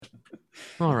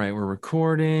All right, we're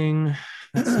recording.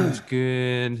 That sounds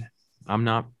good. I'm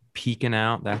not peeking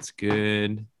out. That's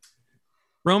good.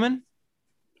 Roman,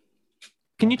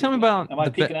 can you tell me about Am I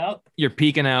peeking out? You're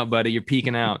peeking out, buddy. You're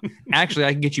peeking out. Actually,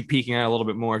 I can get you peeking out a little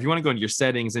bit more. If you want to go into your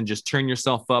settings and just turn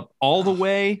yourself up all the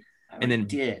way and then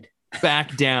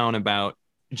back down about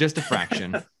just a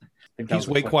fraction. He's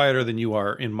way quieter than you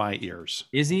are in my ears.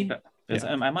 Is he?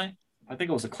 Am I? I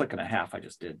think it was a click and a half I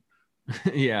just did.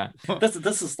 Yeah. This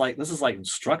is like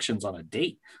instructions on a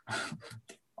date.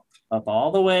 Up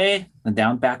all the way and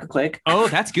down back a click. Oh,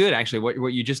 that's good. Actually,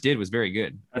 what you just did was very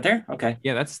good. Right there? Okay.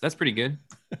 Yeah, that's pretty good.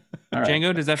 All right.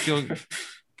 Django, does that feel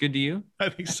good to you? I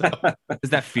think so. Does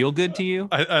that feel good to you?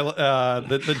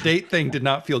 The date thing did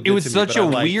not feel good. It was to me, such a but I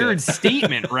liked weird it.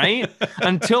 statement, right?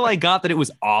 Until I got that it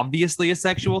was obviously a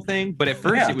sexual thing, but at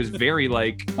first it was very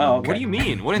like, Oh, okay. What do you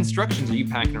mean? What instructions are you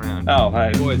packing around? Oh,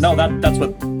 no, that's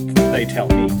what they tell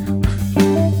me.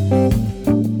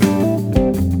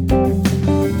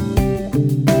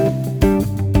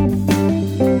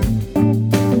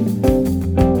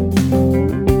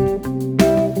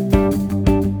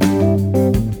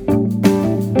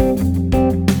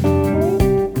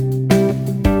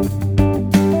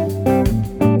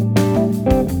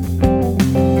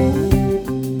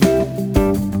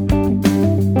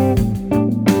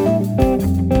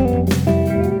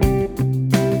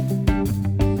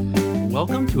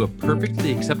 Welcome to a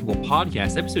perfectly acceptable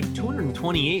podcast, episode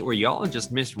 228, where y'all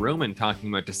just missed Roman talking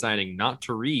about deciding not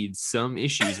to read some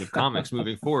issues of comics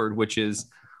moving forward, which is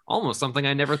almost something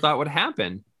I never thought would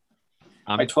happen.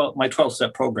 My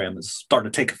 12-step program is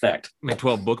starting to take effect. My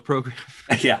 12-book program.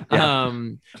 Yeah.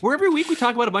 Where every week we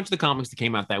talk about a bunch of the comics that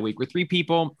came out that week. We're three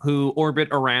people who orbit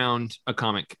around a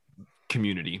comic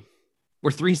community.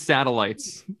 We're three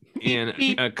satellites in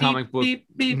a comic book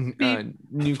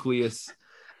nucleus.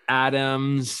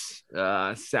 Atoms,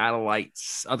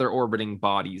 satellites, other orbiting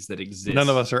bodies that exist. None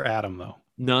of us are Adam, though.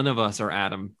 None of us are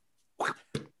Adam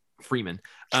Freeman,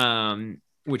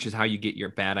 which is how you get your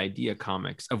bad idea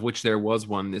comics, of which there was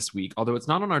one this week, although it's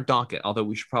not on our docket, although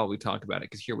we should probably talk about it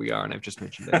because here we are, and I've just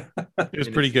mentioned it. It was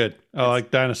pretty good. I like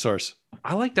dinosaurs.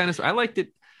 I like dinosaurs. I liked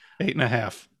it.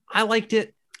 8.5. I liked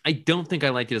it. I don't think I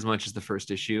liked it as much as the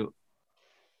first issue.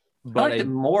 But I liked it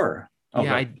more.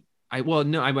 Yeah, I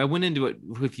went into it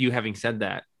with you having said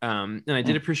that. And I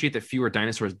did appreciate that fewer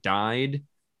dinosaurs died,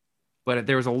 but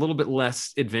there was a little bit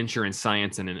less adventure and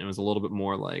science in it. It was a little bit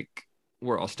more like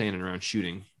we're all standing around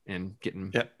shooting and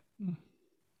getting. Yep.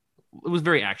 It was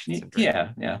very action centric.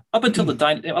 Yeah. Up until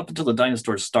the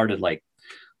dinosaurs started like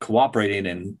cooperating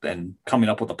and coming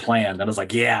up with a plan. Then it's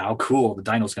like, yeah, how cool, the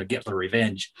dino's gonna get their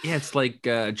revenge. Yeah, it's like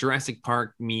Jurassic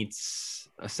Park meets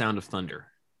A Sound of Thunder.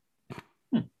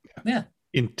 Yeah.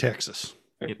 In Texas.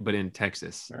 But in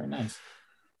Texas. Very nice.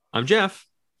 I'm Jeff.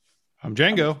 I'm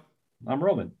Django. I'm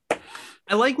Roman.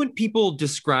 I like when people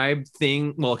describe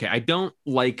things. Well, okay, I don't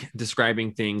like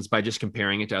describing things by just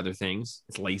comparing it to other things.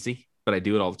 It's lazy, but I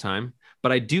do it all the time.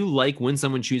 But I do like when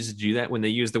someone chooses to do that, when they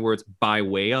use the words by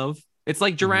way of. It's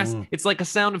like Jurassic. It's like A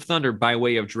Sound of Thunder by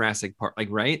way of Jurassic Park. Like,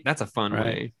 right? That's a fun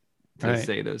way to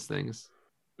say those things.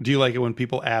 Do you like it when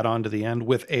people add on to the end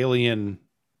with alien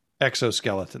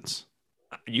exoskeletons?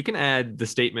 You can add the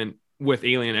statement with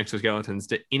alien exoskeletons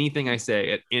to anything I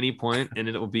say at any point, and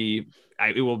it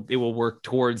will work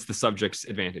towards the subject's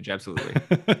advantage. Absolutely.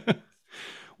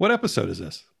 What episode is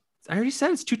this? I already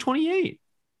said it's 228.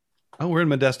 Oh, we're in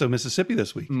Modesto, Mississippi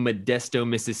this week. Modesto,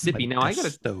 Mississippi. Now I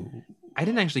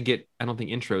didn't actually get, I don't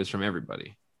think, intros from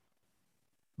everybody.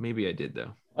 Maybe I did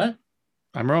though. What?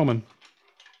 I'm Roman.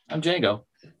 I'm Django.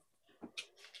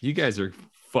 You guys are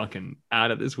fucking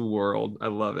out of this world. I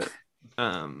love it.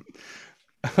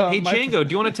 Hey Django,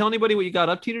 do you want to tell anybody what you got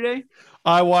up to today?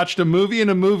 I watched a movie in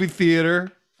a movie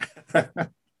theater.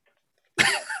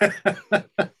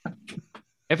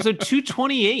 Episode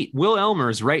 228. Will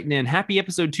Elmer's writing in. Happy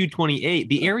episode 228.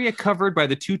 The area covered by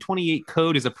the 228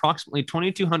 code is approximately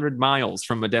 2,200 miles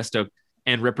from Modesto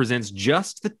and represents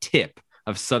just the tip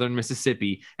of southern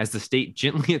Mississippi as the state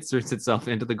gently inserts itself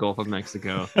into the Gulf of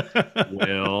Mexico.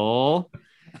 Will.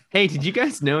 Hey, did you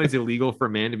guys know it's illegal for a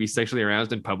man to be sexually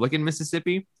aroused in public in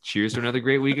Mississippi? Cheers to another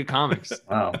great week of comics.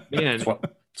 Wow. Man,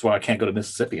 that's why I can't go to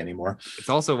Mississippi anymore. It's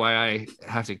also why I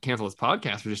have to cancel this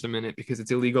podcast for just a minute, because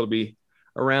it's illegal to be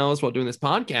aroused while doing this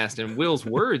podcast, and Will's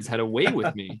words had a way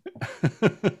with me.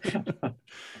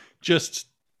 Just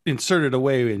inserted a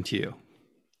way into you.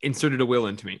 Inserted a will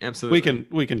into me. Absolutely.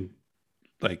 We can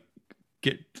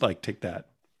take that,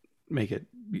 make it.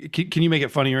 Can you make it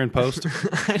funnier in post?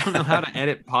 I don't know how to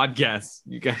edit podcasts,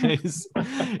 you guys.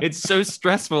 It's so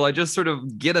stressful. I just sort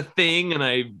of get a thing and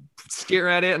I stare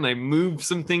at it and I move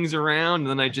some things around, and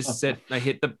then I just I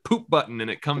hit the poop button and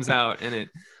it comes out, and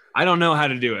I don't know how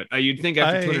to do it. You'd think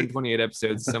after 228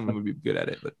 episodes, someone would be good at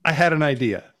it, but I had an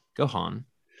idea. Go on.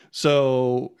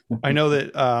 So I know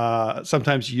that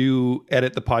sometimes you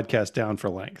edit the podcast down for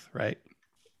length, right?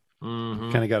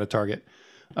 Mm-hmm. Kind of got a target.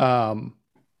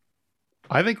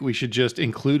 I think we should just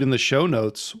include in the show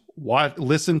notes,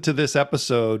 listen to this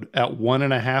episode at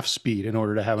 1.5 speed in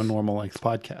order to have a normal length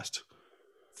podcast.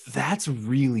 That's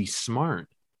really smart.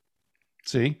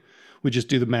 See, we just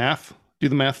do the math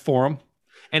for them.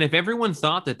 And if everyone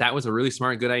thought that was a really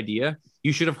smart, good idea,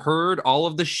 you should have heard all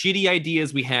of the shitty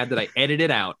ideas we had that I edited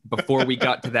out before we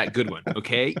got to that good one.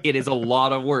 Okay. It is a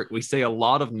lot of work. We say a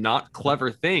lot of not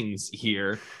clever things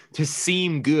here to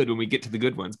seem good when we get to the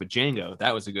good ones. But Django,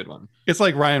 that was a good one. It's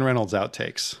like Ryan Reynolds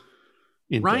outtakes.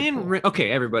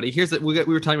 Okay, everybody. Here's we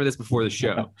were talking about this before the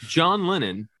show. John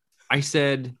Lennon. I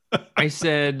said,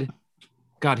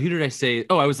 God, who did I say?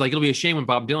 Oh, I was like, it'll be a shame when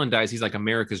Bob Dylan dies. He's like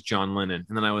America's John Lennon.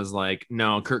 And then I was like,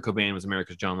 no, Kurt Cobain was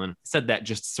America's John Lennon. I said that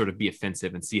just to sort of be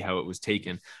offensive and see how it was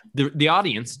taken. The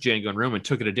audience, Django and Roman,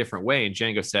 took it a different way. And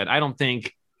Django said, I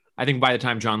think by the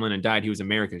time John Lennon died, he was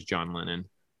America's John Lennon.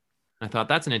 I thought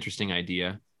that's an interesting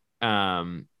idea.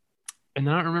 And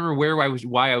I don't remember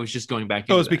why I was just going back.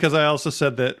 Oh, it's because I also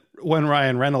said that when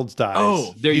Ryan Reynolds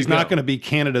dies, he's not going to be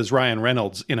Canada's Ryan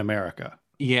Reynolds in America.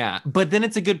 Yeah, but then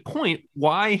it's a good point.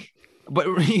 Why? But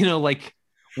like,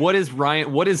 what is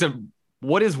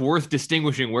worth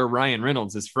distinguishing where Ryan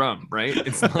Reynolds is from? Right?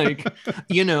 It's like,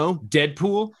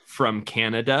 Deadpool from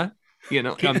Canada.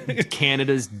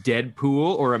 Canada's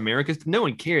Deadpool or America's. No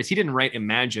one cares. He didn't write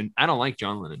Imagine. I don't like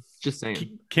John Lennon. Just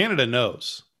saying. Canada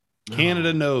knows.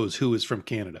 Canada knows who is from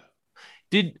Canada.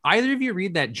 Did either of you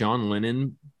read that John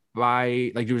Lennon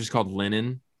it was just called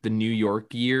Lennon, the New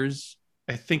York Years?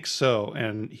 I think so.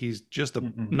 And he's just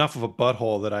enough of a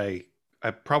butthole that I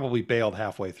probably bailed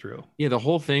halfway through. Yeah, the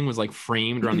whole thing was like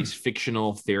framed around these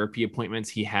fictional therapy appointments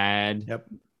he had. Yep.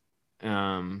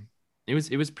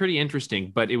 It was pretty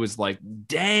interesting, but it was like,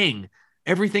 dang,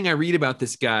 everything I read about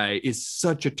this guy is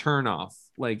such a turnoff.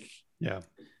 Like, yeah.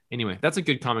 Anyway, that's a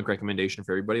good comic recommendation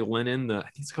for everybody. Lennon, I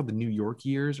think it's called the New York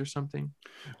Years or something.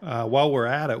 While we're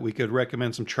at it, we could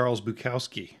recommend some Charles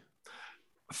Bukowski.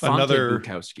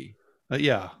 Bukowski.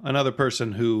 Another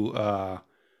person who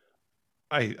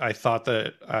I thought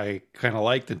that I kind of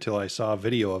liked until I saw a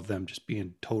video of them just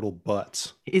being total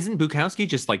butts. Isn't Bukowski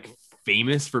just like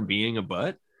famous for being a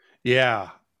butt?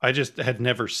 Yeah, I just had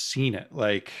never seen it.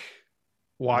 Like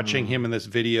watching him in this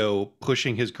video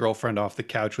pushing his girlfriend off the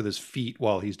couch with his feet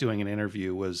while he's doing an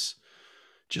interview was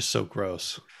just so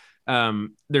gross.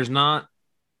 There's not,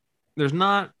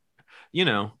 Django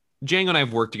and I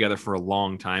have worked together for a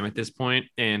long time at this point.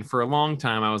 And for a long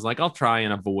time, I was like, I'll try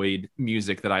and avoid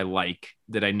music that I like,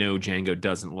 that I know Django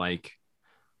doesn't like.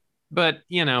 But,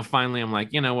 finally I'm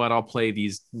like, you know what? I'll play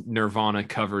these Nirvana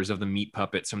covers of the Meat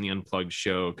Puppets from the Unplugged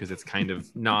show because it's kind of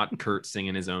not Kurt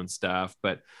singing his own stuff.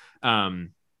 But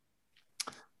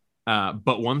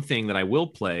one thing that I will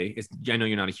play is, I know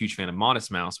you're not a huge fan of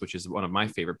Modest Mouse, which is one of my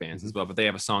favorite bands as well, but they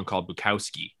have a song called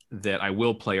Bukowski that I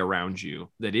will play around you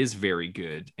that is very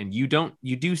good. And you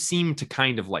do seem to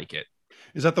kind of like it.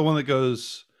 Is that the one that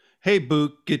goes, hey,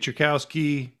 Book, get your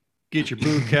Kowski, get your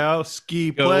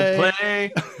Bukowski,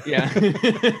 play. Yeah.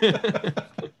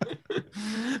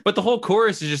 But the whole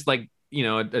chorus is just like,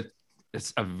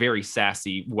 it's a very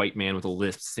sassy white man with a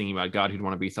lisp singing about God who'd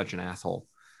want to be such an asshole.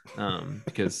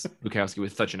 Because Bukowski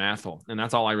was such an asshole. And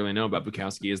that's all I really know about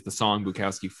Bukowski is the song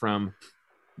Bukowski from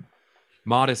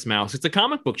Modest Mouse. It's a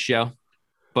comic book show.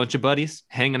 Bunch of buddies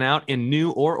hanging out in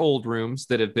new or old rooms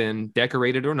that have been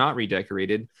decorated or not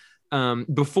redecorated.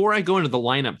 Before I go into the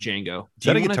lineup, Django. Is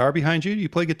that a guitar behind you? Do you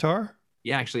play guitar?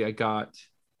 Yeah, actually, I got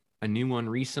a new one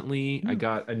recently. I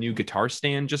got a new guitar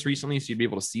stand just recently, so you'd be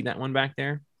able to see that one back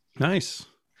there. Nice.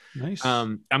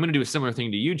 I'm going to do a similar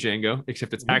thing to you, Django,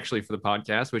 except it's actually for the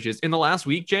podcast, which is in the last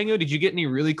week, Django, did you get any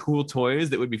really cool toys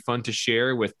that would be fun to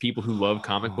share with people who love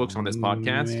comic books on this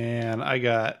podcast? Man, I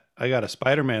got a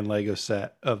Spider-Man Lego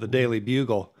set of the Daily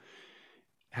Bugle.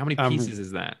 How many pieces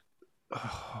is that?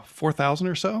 4,000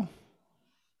 or so.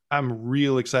 I'm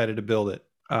real excited to build it.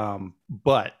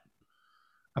 But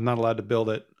I'm not allowed to build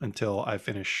it until I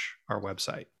finish our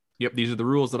website. Yep, these are the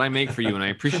rules that I make for you, and I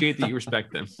appreciate that you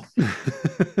respect them.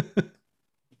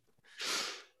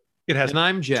 It has and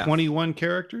I'm Jeff. 21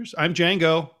 characters. I'm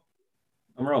Django.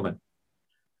 I'm Roman.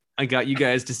 I got you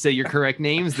guys to say your correct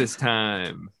names this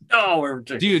time. Oh,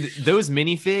 dude, those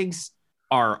minifigs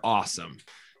are awesome.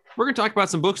 We're going to talk about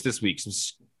some books this week, some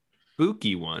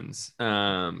spooky ones,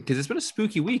 because it's been a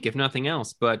spooky week, if nothing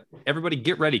else. But everybody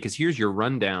get ready, because here's your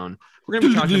rundown. We're going to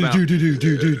be talking about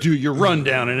your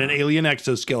rundown in an alien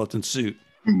exoskeleton suit.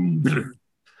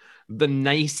 The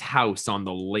Nice House on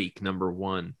the Lake, number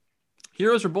 1.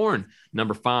 Heroes Reborn,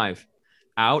 number 5.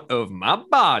 Out of My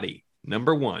Body,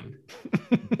 number 1.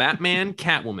 Batman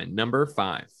Catwoman, number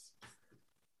 5.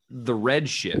 The Red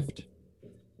Shift,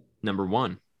 number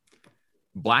 1.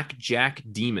 Blackjack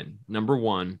Demon, number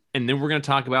 1. And then we're going to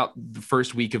talk about the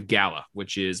first week of Gala,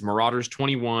 which is Marauders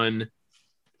 21,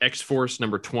 X-Force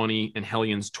number 20, and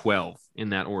Hellions 12, in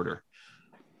that order.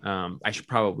 I should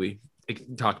probably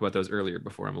talk about those earlier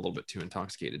before I'm a little bit too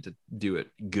intoxicated to do it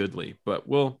goodly, but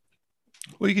well,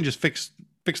 you can just fix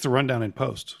the rundown in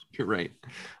post. You're right.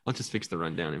 I'll just fix the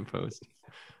rundown in post.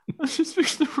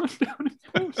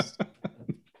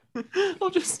 I'll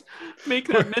just make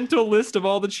that mental list of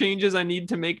all the changes I need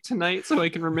to make tonight so I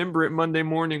can remember it Monday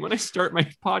morning when I start my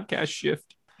podcast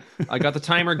shift. I got the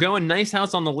timer going. Nice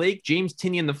House on the Lake, James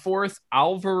Tynion IV,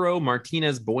 Alvaro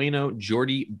Martinez Bueno,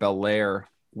 Jordi Belair.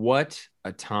 What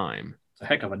a time. It's a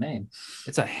heck of a name.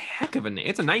 It's a heck of a name.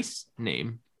 It's a nice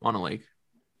name on a lake.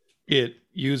 It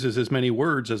uses as many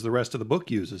words as the rest of the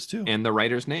book uses too. And the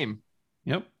writer's name.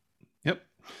 Yep.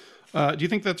 Do you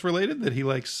think that's related, that he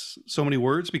likes so many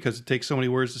words because it takes so many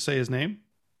words to say his name?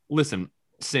 Listen,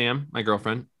 Sam, my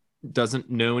girlfriend, doesn't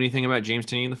know anything about James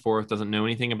Tynion IV, doesn't know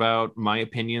anything about my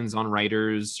opinions on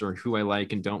writers or who I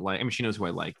like and don't like. I mean, she knows who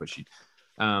I like, but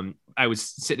I was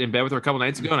sitting in bed with her a couple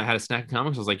nights ago and I had a snack of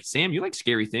comics. I was like, Sam, you like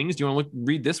scary things? Do you want to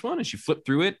read this one? And she flipped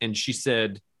through it and she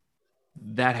said,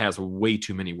 that has way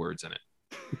too many words in it.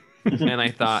 And I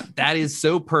thought, that is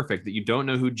so perfect that you don't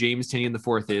know who James Tynion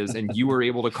IV is, and you were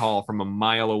able to call from a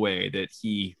mile away that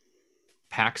he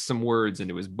packs some words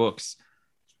into his books.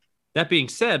 That being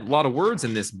said, a lot of words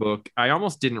in this book. I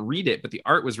almost didn't read it, but the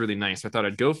art was really nice. I thought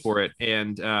I'd go for it.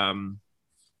 And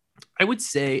I would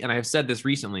say, and I have said this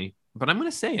recently, but I'm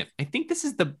going to say it. I think this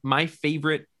is my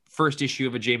favorite first issue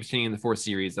of a James Tynion IV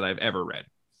series that I've ever read.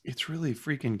 It's really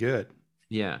freaking good.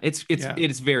 Yeah, it's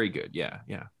very good. Yeah.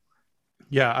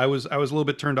 Yeah, I was a little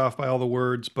bit turned off by all the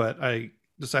words, but I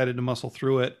decided to muscle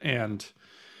through it, and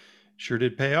sure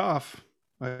did pay off.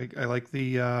 I like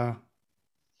the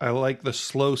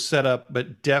slow setup,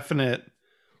 but definite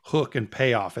hook and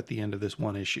payoff at the end of this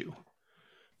one issue.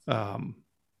 I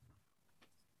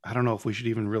don't know if we should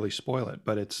even really spoil it,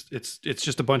 but it's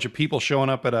just a bunch of people showing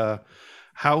up at a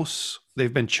house.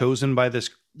 They've been chosen by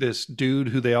this dude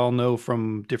who they all know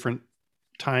from different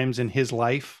times in his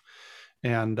life.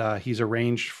 And he's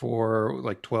arranged for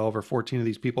like 12 or 14 of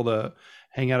these people to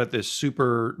hang out at this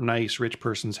super nice rich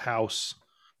person's house.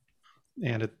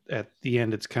 And at the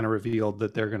end, it's kind of revealed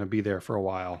that they're going to be there for a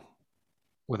while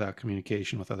without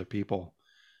communication with other people.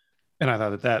 And I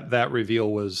thought that reveal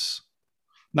was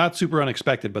not super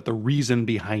unexpected, but the reason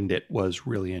behind it was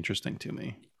really interesting to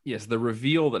me. Yes, the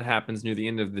reveal that happens near the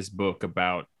end of this book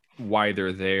about why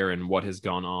they're there and what has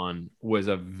gone on was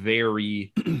a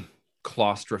very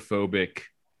claustrophobic,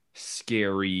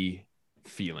 scary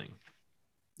feeling.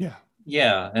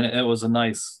 Yeah, and it was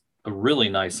a really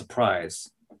nice surprise,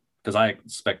 because I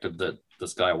expected that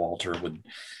this guy Walter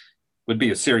would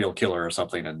be a serial killer or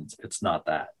something, and it's not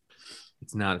that.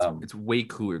 It's not. It's way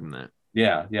cooler than that.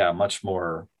 Yeah, much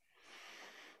more.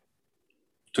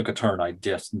 Took a turn I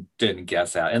just didn't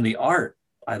guess at. And the art,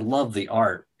 I love the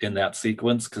art in that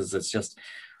sequence, because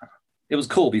it was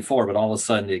cool before, but all of a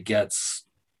sudden it gets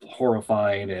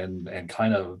horrifying and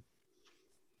kind of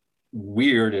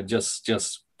weird and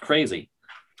just crazy,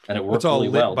 and it works it's all really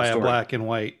lit well by a black and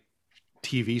white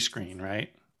TV screen, right?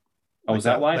 Oh, is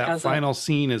that why that final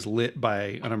scene is lit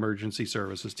by an emergency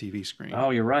services TV screen?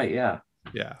 Oh, you're right. Yeah.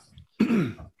 Yeah.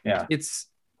 It's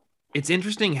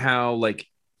interesting how like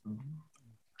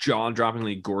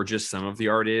jaw-droppingly gorgeous some of the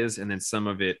art is, and then some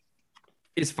of it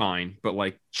is fine, but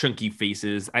like chunky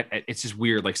faces, it's just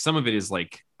weird. Like some of it is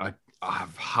like a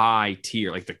high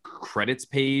tier, like the credits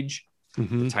page,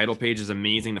 the title page is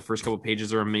amazing, the first couple of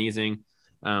pages are amazing,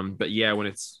 but yeah, when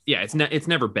it's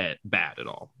never bad at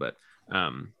all, but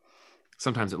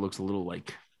sometimes it looks a little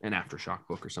like an Aftershock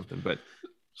book or something. But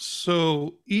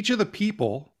so each of the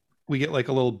people, we get like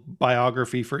a little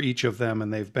biography for each of them,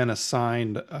 and they've been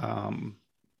assigned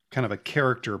kind of a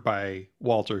character by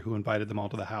Walter, who invited them all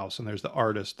to the house. And there's the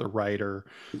artist, the writer,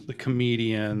 the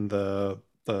comedian, the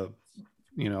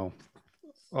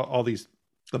all these,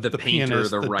 the painter,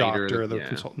 pianist, the writer, doctor, the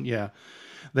consultant. Yeah.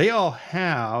 They all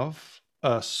have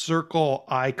a circle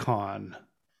icon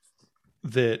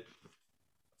that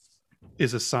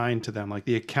is assigned to them. Like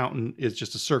the accountant is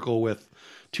just a circle with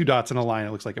two dots and a line.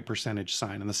 It looks like a percentage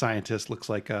sign, and the scientist looks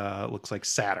like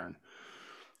Saturn,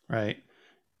 right?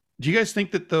 Do you guys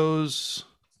think that those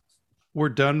were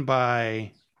done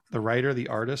by the writer, the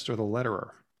artist, or the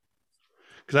letterer?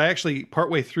 Because I actually,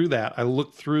 partway through that, I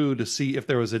looked through to see if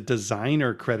there was a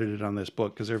designer credited on this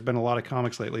book, because there have been a lot of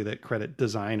comics lately that credit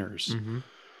designers.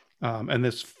 And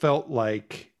this felt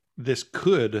like this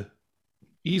could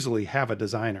easily have a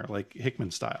designer, like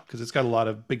Hickman style, because it's got a lot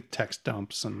of big text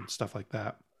dumps and stuff like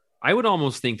that. I would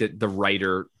almost think that the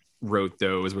writer wrote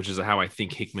those, which is how I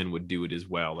think Hickman would do it as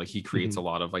well. Like he creates a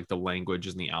lot of like the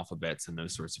languages and the alphabets and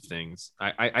those sorts of things.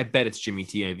 I bet it's Jimmy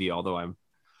TAV, although I'm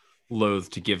loath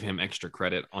to give him extra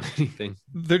credit on anything.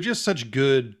 They're just such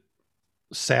good,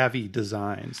 savvy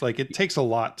designs. Like it takes a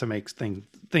lot to make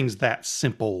things that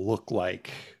simple look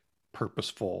like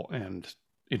purposeful and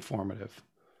informative.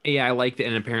 Yeah, I like that.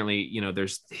 And apparently, you know,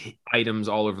 there's items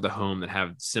all over the home that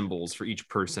have symbols for each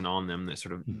person on them that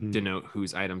sort of denote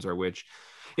whose items are which.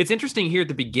 It's interesting here at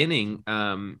the beginning.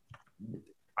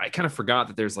 I kind of forgot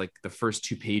that there's like the first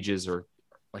 2 pages are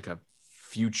like a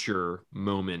future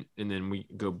moment, and then we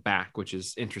go back, which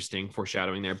is interesting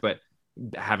foreshadowing there. But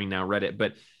having now read it,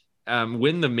 but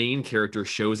when the main character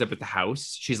shows up at the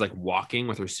house, she's like walking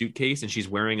with her suitcase and she's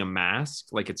wearing a mask,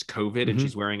 like it's COVID, and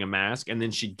she's wearing a mask, and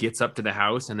then she gets up to the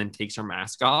house and then takes her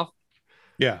mask off.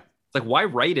 Yeah, it's like, why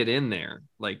write it in there?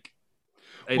 Like,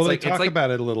 it's well, they like, talk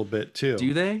about it a little bit too.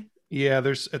 Do they? Yeah,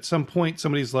 there's at some point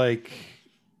somebody's like,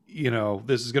 you know,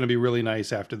 this is going to be really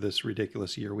nice after this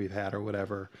ridiculous year we've had or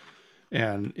whatever.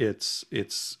 And it's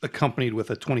accompanied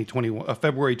with a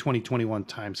February 2021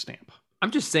 timestamp.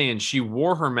 I'm just saying she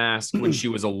wore her mask when she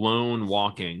was alone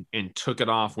walking and took it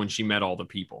off when she met all the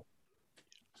people.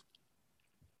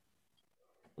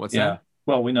 What's that?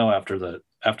 Well, we know after the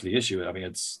issue, I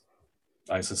mean,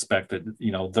 I suspect that,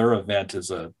 you know, their event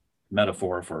is a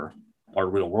metaphor for our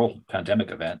real world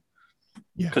pandemic event.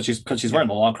 Yeah. Because she's wearing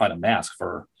a long kind of mask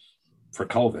for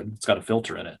COVID. It's got a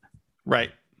filter in it.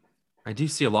 Right. I do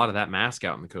see a lot of that mask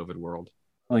out in the COVID world.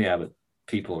 Oh yeah, but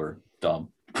people are dumb.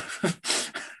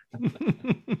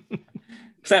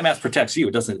 That mask protects you.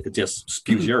 It just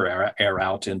spews your air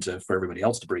out for everybody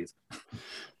else to breathe.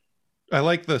 I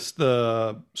like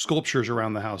the sculptures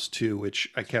around the house too,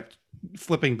 which I kept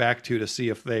flipping back to see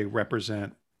if they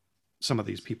represent some of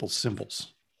these people's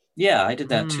symbols. Yeah, I did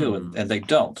that too, and they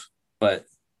don't. But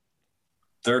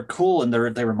they're cool, and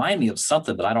they remind me of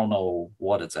something, but I don't know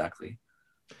what exactly.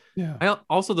 Yeah.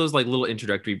 Also, those like little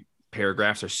introductory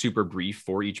paragraphs are super brief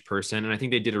for each person, and I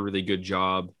think they did a really good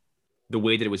job the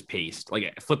way that it was paced.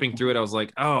 Like flipping through it, I was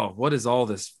like, oh, what is all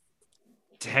this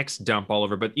text dump all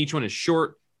over? But each one is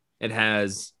short. It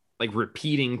has like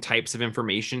repeating types of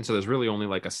information, so there's really only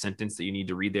like a sentence that you need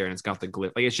to read there, and it's got the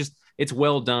glyph. Like it's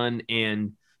well done,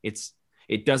 and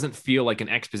it doesn't feel like an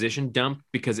exposition dump,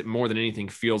 because it more than anything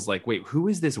feels like, wait, who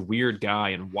is this weird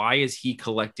guy, and why is he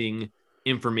collecting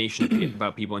information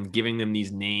about people and giving them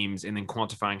these names and then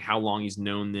quantifying how long he's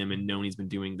known them and known he's been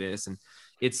doing this. And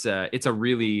it's a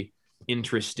really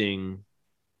interesting,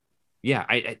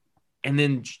 and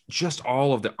then just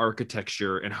all of the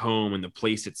architecture and home and the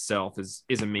place itself is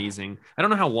amazing. I don't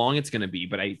know how long it's going to be,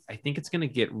 but I think it's going to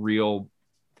get real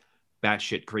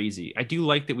batshit crazy. I do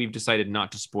like that we've decided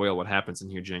not to spoil what happens in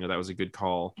here, Django. That was a good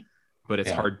call, but it's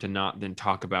hard to not then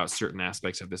talk about certain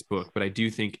aspects of this book. But I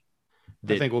do think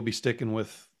I think we'll be sticking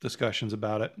with discussions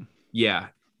about it. Yeah.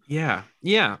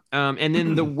 And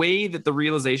then the way that the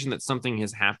realization that something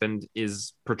has happened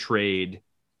is portrayed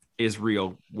is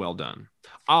real well done.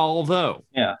 Although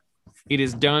it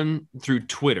is done through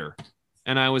Twitter.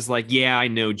 And I was like, yeah, I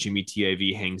know Jimmy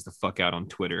TAV hangs the fuck out on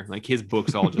Twitter. Like his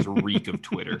books all just reek of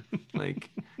Twitter. Like,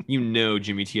 you know,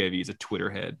 Jimmy TAV is a Twitter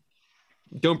head.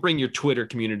 Don't bring your Twitter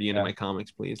community into my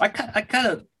comics, please. I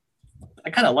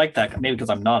kind of like that, maybe because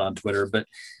I'm not on Twitter, but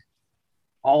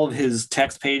all of his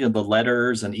text page and the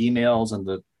letters and emails and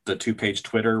the 2-page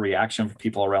Twitter reaction from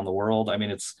people around the world. I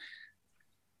mean,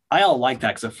 I all like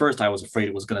that, because at first I was afraid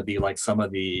it was going to be like some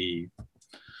of the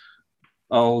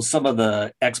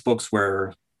X books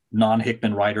where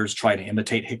non-Hickman writers try to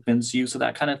imitate Hickman's use of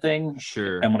that kind of thing.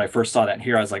 Sure. And when I first saw that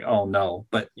here, I was like, oh no.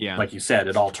 But like you said,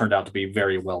 it all turned out to be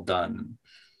very well done.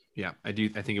 Yeah, I do.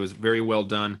 I think it was very well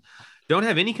done. Don't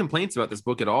have any complaints about this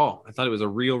book at all. I thought it was a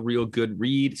real good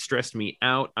read. Stressed me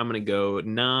out. I'm going to go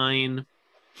 9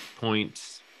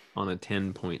 points on a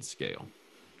 10-point scale.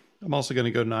 I'm also going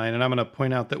to go 9, and I'm going to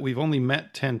point out that we've only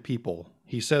met 10 people.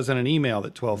 He says in an email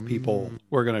that 12 people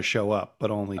were going to show up, but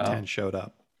only 10 showed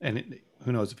up. And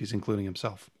who knows if he's including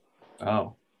himself.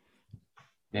 Oh.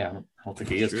 Yeah, I don't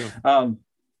think he is. True.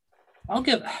 I'll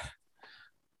give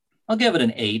I'll give it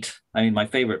an 8. I mean, my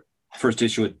favorite first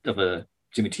issue of a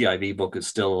Jimmy TIV book is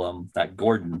still that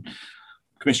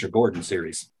Commissioner Gordon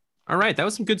series. All right, that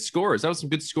was some good scores.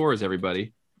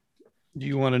 Everybody. Do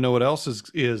you want to know what else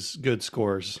is good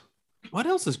scores? What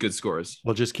else is good scores?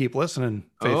 Well, just keep listening,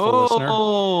 faithful listener.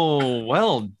 Oh,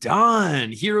 well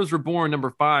done. Heroes Reborn number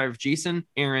 5, Jason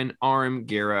Aaron, Aram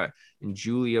Guerra, and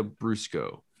Julia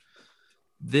Brusco.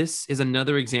 This is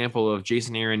another example of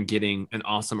Jason Aaron getting an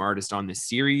awesome artist on this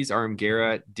series. Aram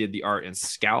Guerra did the art and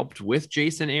scalped with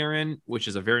Jason Aaron, which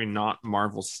is a very not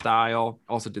Marvel style.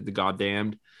 Also did the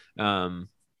Goddamned.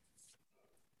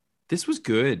 This was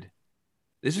good.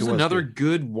 This is another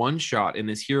good one-shot in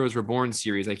this Heroes Reborn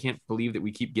series. I can't believe that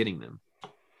we keep getting them.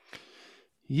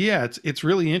 Yeah, it's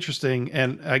really interesting.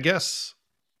 And I guess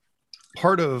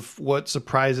part of what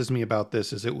surprises me about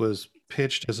this is it was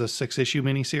pitched as a 6-issue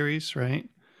miniseries, right?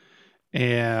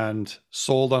 And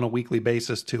sold on a weekly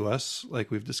basis to us, like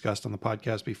we've discussed on the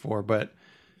podcast before. But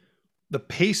the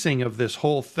pacing of this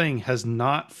whole thing has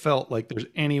not felt like there's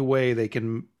any way they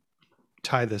can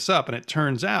tie this up. And it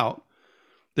turns out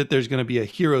that there's going to be a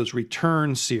Heroes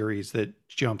Return series that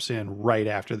jumps in right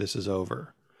after this is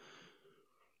over.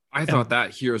 I thought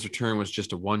that Heroes Return was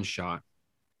just a one-shot.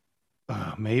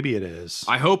 Maybe it is.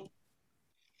 I hope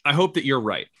that you're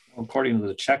right. According to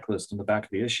the checklist in the back of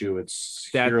the issue, it's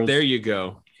there you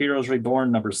go. Heroes Reborn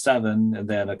number 7, and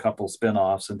then a couple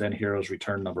spin-offs, and then Heroes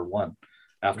Return number 1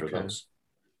 after those.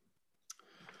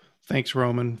 Thanks,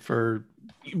 Roman, for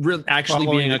actually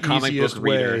being a comic book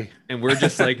reader. And we're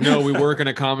just like, no, we work in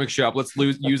a comic shop. Let's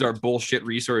use our bullshit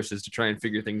resources to try and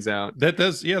figure things out. That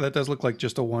does look like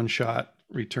just a one-shot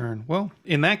return. Well,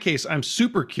 in that case, I'm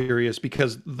super curious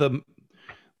because the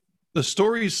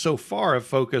stories so far have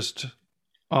focused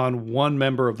on one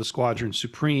member of the Squadron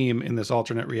Supreme in this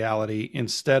alternate reality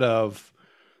instead of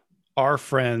our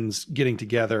friends getting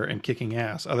together and kicking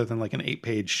ass, other than like an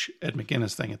 8-page Ed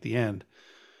McGuinness thing at the end.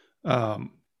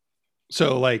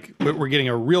 So like we're getting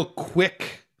a real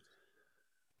quick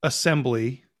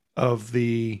assembly of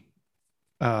the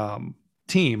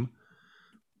team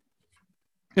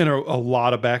and a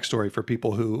lot of backstory for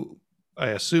people who I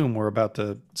assume we're about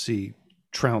to see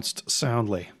trounced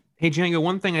soundly. Hey, Django,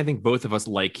 one thing I think both of us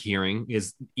like hearing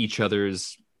is each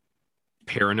other's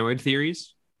paranoid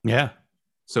theories. Yeah.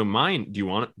 So mine, do you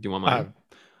want mine?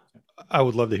 I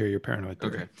would love to hear your paranoid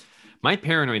theory. Okay. My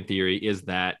paranoid theory is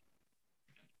that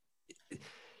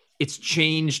it's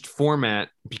changed format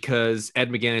because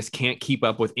Ed McGuinness can't keep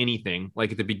up with anything,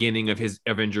 like at the beginning of his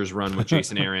Avengers run with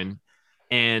Jason Aaron.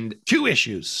 And 2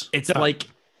 issues.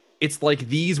 It's like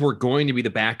these were going to be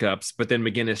the backups, but then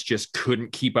McGuinness just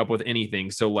couldn't keep up with anything.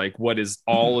 So like what is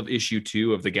all of issue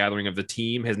 2 of the Gathering of the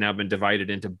Team has now been divided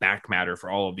into back matter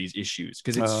for all of these issues.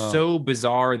 Because it's so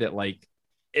bizarre that like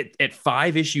at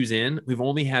 5 issues in, we've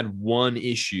only had 1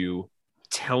 issue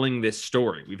telling this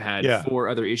story. We've had 4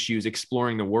 other issues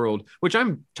exploring the world, which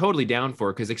I'm totally down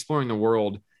for, because exploring the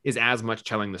world is as much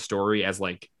telling the story as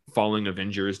like following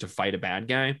Avengers to fight a bad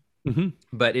guy. Mm-hmm.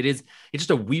 But it's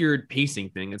just a weird pacing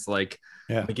thing. It's like,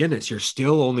 McGuinness, you're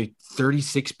still only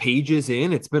 36 pages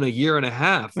in. It's been a year and a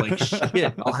half. Like,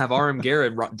 shit, I'll have Aram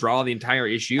Guerra draw the entire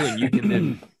issue and you can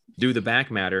then do the back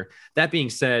matter. That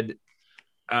being said,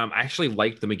 I actually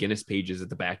liked the McGuinness pages at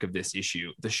the back of this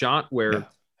issue. The shot where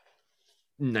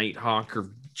Nighthawk or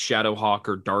Shadowhawk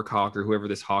or Darkhawk or whoever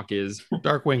this Hawk is.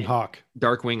 Darkwing Hawk.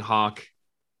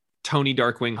 Tony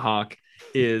Darkwing Hawk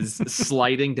is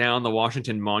sliding down the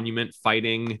Washington Monument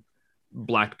fighting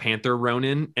Black Panther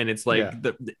Ronin, and it's like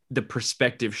the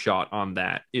perspective shot on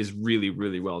that is really,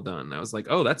 really well done. I was like,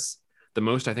 oh, that's the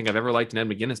most I think I've ever liked an Ed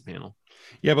McGuinness panel.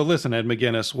 Yeah, but listen, Ed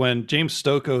McGuinness, when James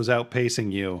Stokoe's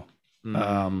outpacing you,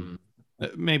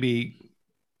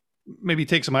 maybe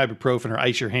take some ibuprofen or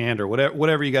ice your hand or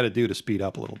whatever you got to do to speed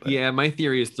up a little bit. Yeah, my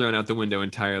theory is thrown out the window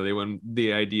entirely when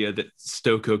the idea that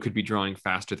Stokoe could be drawing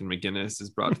faster than McGuinness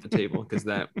is brought to the table, because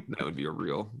that would be a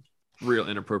real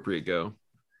inappropriate go.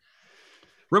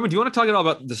 Roman, do you want to talk at all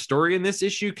about the story in this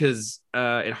issue? Because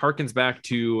it harkens back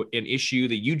to an issue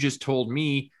that you just told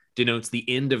me denotes the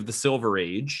end of the Silver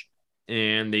Age,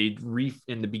 and in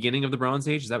the beginning of the Bronze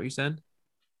Age. Is that what you said?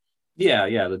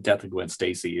 Yeah. The death of Gwen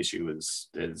Stacy issue is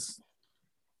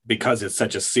because it's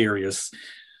such a serious,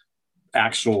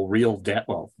 actual real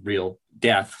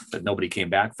death that nobody came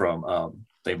back from.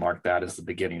 They marked that as the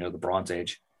beginning of the Bronze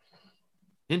Age.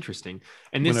 Interesting.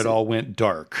 And this, when it all went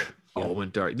dark.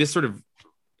 This sort of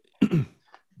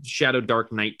Shadow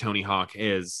Dark Knight Tony Hawk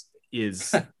has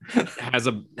a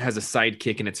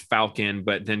sidekick, and it's Falcon,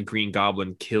 but then Green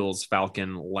Goblin kills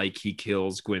Falcon like he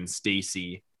kills Gwen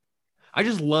Stacy. I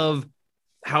just love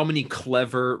how many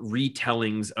clever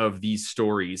retellings of these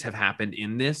stories have happened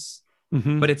in this.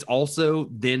 Mhm. But it's also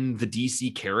then the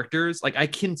DC characters. Like I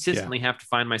consistently have to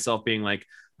find myself being like,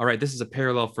 all right, this is a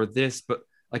parallel for this, but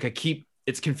like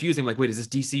it's confusing. Like, wait, is this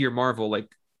DC or Marvel? Like,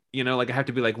 like I have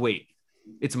to be like, wait,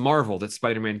 it's Marvel that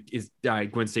Spider-Man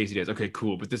Gwen Stacy does. Okay,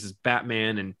 cool. But this is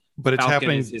Batman and But it's Falcon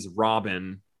happening is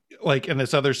Robin. like, and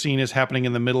this other scene is happening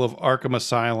in the middle of Arkham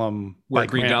Asylum Where by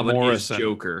Green Grant Goblin Morrison. is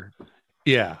Joker.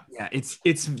 Yeah. Yeah,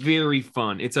 it's very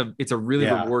fun. It's a really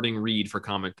Yeah. rewarding read for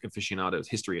comic aficionados,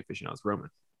 history aficionados. Roman.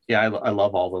 Yeah, I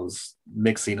love all those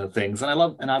mixing of things, and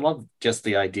I love just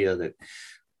the idea that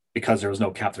because there was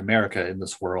no Captain America in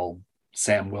this world,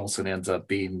 Sam Wilson ends up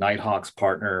being Nighthawk's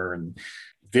partner, and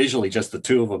visually, just the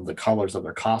two of them, the colors of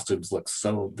their costumes look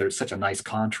there's such a nice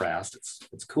contrast.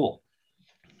 It's cool,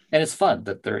 and it's fun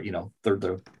that they're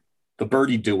the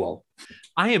birdie duo.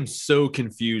 I am so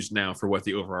confused now for what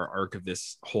the overall arc of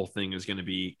this whole thing is going to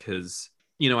be because,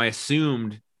 I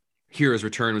assumed Heroes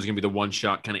Return was going to be the one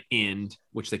shot kind of end,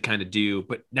 which they kind of do.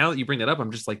 But now that you bring that up,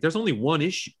 I'm just like, there's only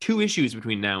two issues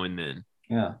between now and then.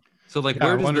 Yeah. So like, Yeah,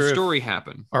 where I does wonder the if- story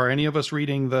happen? Are any of us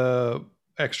reading the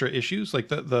extra issues, like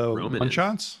the Roman one is.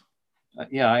 shots?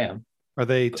 Yeah, I am. Are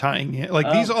they tying in?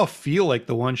 Like these all feel like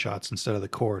the one shots instead of the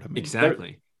core to me.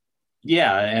 Exactly.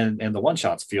 Yeah, and the one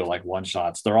shots feel like one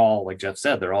shots. They're all, like Jeff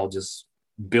said, they're all just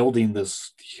building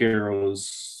this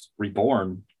Heroes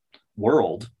Reborn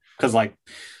world. Because like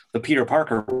the Peter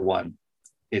Parker one,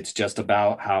 it's just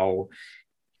about how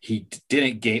he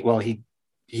didn't get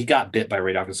he got bit by a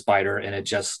radioactive spider, and it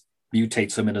just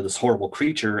mutates him into this horrible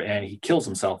creature, and he kills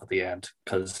himself at the end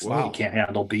because he can't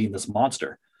handle being this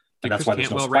monster. And Did that's Chris why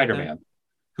there's no Cantwell write that? Spider-Man.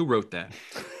 Who wrote that?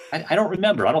 I don't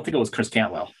remember. I don't think it was Chris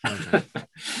Cantwell. Okay.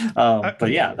 But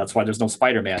yeah, that's why there's no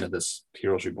Spider-Man in this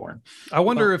Heroes Reborn. I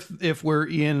wonder if we're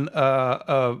in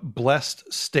a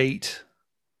blessed state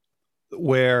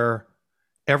where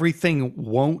everything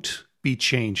won't be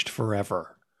changed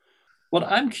forever. What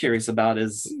I'm curious about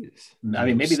is, I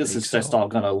mean, maybe this is just all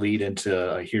going to lead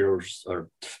into a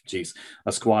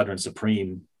a Squadron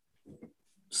Supreme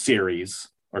series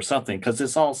or something, because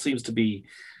this all seems to be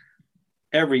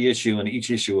every issue, and each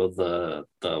issue of the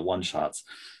one shots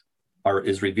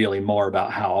is revealing more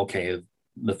about how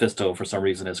Mephisto for some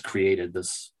reason has created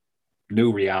this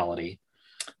new reality.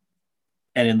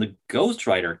 And in the Ghost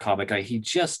Rider comic, he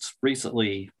just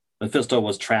recently, Mephisto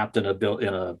was trapped in a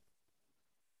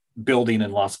building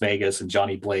in Las Vegas, and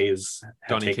Johnny Blaze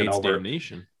had taken over.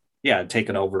 Damnation. Yeah,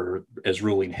 taken over as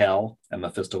ruling hell, and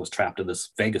Mephisto was trapped in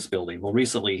this Vegas building. Well,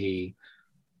 recently he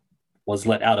was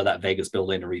let out of that Vegas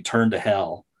building and returned to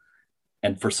hell.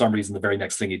 And for some reason, the very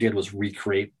next thing he did was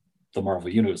recreate the Marvel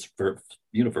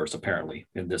universe apparently,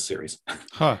 in this series.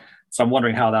 Huh. So I'm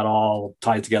wondering how that all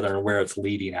ties together and where it's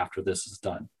leading after this is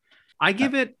done. I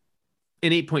give it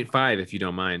an 8.5 if you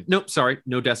don't mind. Nope, sorry,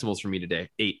 no decimals for me today.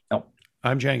 8. No.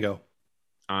 I'm Django.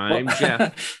 I'm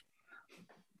Jeff.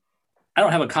 I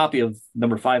don't have a copy of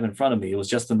number 5 in front of me. It was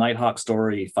just the Nighthawk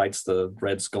story. He fights the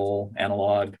Red Skull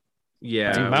analog. Yeah.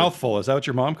 It's a mouthful. Is that what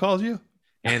your mom calls you?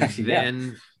 And Yeah.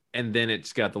 then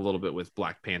it's got the little bit with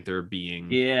Black Panther being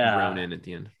Ronin at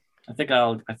the end. I think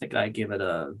I give it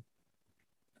a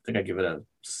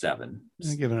 7.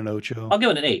 I give it an ocho. I'll give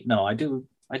it an 8. No, I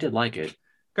did like it.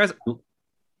 Guys,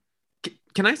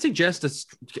 can I suggest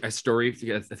a story,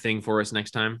 a thing for us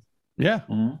next time? Yeah.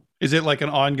 Mhm. Is it like an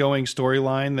ongoing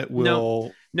storyline that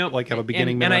will No, like have a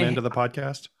beginning, middle, and end of the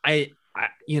podcast? I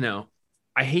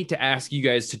hate to ask you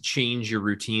guys to change your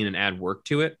routine and add work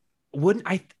to it.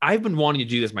 I've been wanting to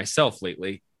do this myself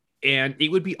lately, and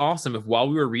it would be awesome if while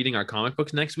we were reading our comic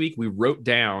books next week, we wrote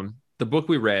down the book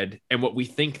we read and what we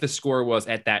think the score was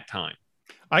at that time.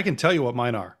 I can tell you what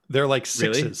mine are. They're like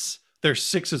Really? 6s. They're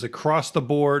 6s across the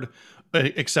board,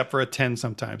 except for a 10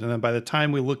 sometimes. And then by the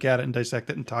time we look at it and dissect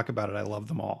it and talk about it, I love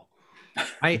them all.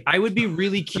 I would be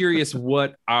really curious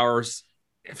what our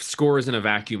scores in a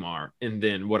vacuum are, and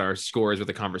then what our scores with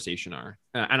the conversation are.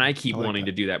 And I keep wanting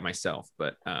to do that myself.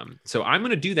 But so I'm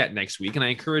going to do that next week, and I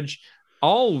encourage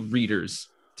all readers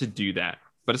to do that,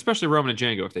 but especially Roman and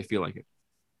Django if they feel like it.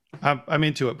 I'm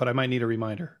into it, but I might need a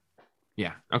reminder.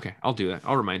 Yeah. Okay. I'll do that.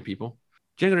 I'll remind people.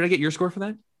 Django, did I get your score for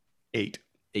that? 8.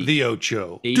 8. The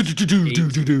ocho. 8.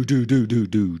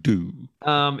 Do.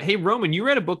 Hey, Roman, you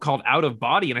read a book called Out of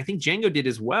Body, and I think Django did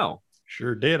as well.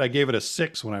 Sure did. I gave it a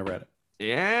 6 when I read it.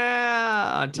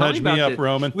 Yeah. Tell Nudge me me about up,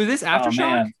 Roman. Was this Oh, Aftershock?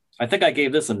 man. I think I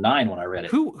gave this a 9 when I read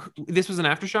it. This was an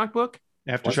Aftershock book?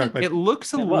 Aftershock. It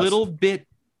looks a little bit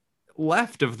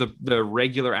left of the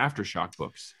regular Aftershock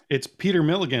books. It's Peter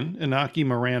Milligan, Inaki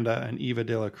Miranda, and Eva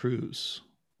de la Cruz.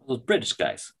 Those British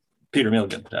guys. Peter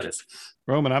Milligan, that is.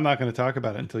 Roman, I'm not going to talk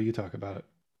about it until you talk about it.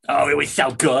 Oh, it was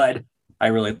so good.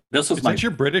 This was Is that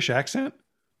your British accent?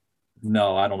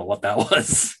 No, I don't know what that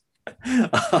was.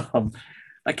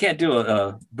 I can't do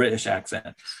a British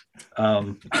accent.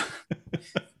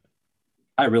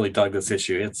 I really dug this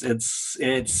issue.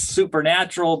 It's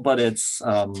supernatural, but it's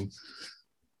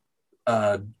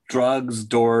drugs,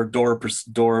 door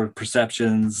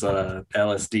perceptions,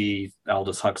 LSD,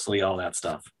 Aldous Huxley, all that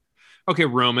stuff. Okay,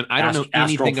 Roman, I don't know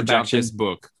anything about projection. this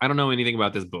book. I don't know anything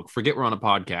about this book. Forget we're on a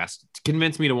podcast.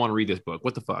 Convince me to want to read this book.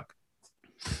 What the fuck?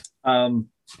 A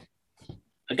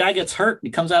guy gets hurt.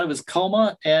 He comes out of his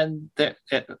coma, and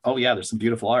there's some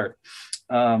beautiful art.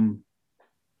 And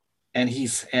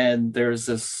there's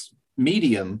this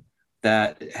medium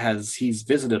that he's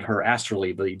visited her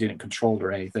astrally, but he didn't control her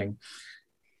or anything.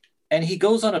 And he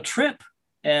goes on a trip,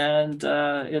 and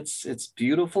it's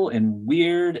beautiful and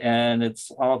weird, and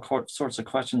it's all sorts of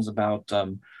questions about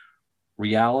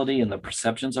reality and the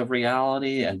perceptions of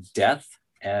reality and death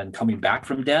and coming back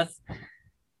from death.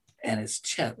 And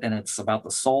it's about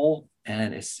the soul,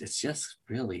 and it's just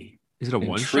really Is it a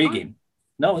intriguing.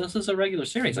 No, this is a regular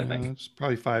series, I think. It's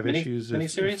probably 5 issues.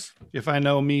 Mini-series? If I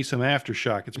know me some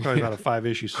Aftershock, it's probably about a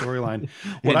 5-issue storyline.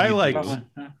 What I like,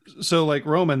 so like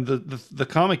Roman, the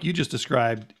comic you just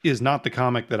described is not the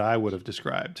comic that I would have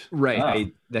described.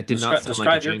 Right. That did not sound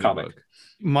like a your Django comic. book.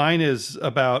 Mine is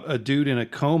about a dude in a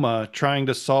coma trying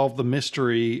to solve the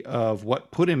mystery of what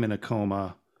put him in a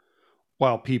coma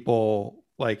while people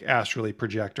like astrally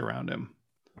project around him.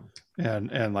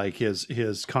 And like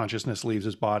his consciousness leaves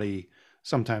his body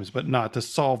sometimes, but not to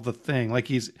solve the thing. Like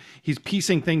he's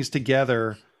piecing things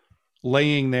together,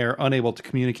 laying there unable to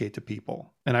communicate to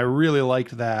people. And I really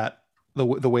liked that, the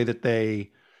way that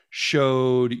they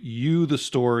showed you the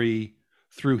story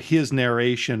through his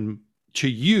narration to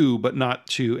you, but not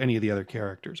to any of the other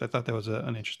characters. I thought that was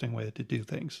an interesting way to do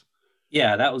things.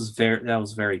 Yeah, that was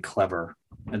very clever.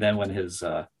 And then when his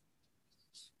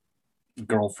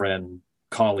girlfriend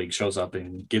colleague shows up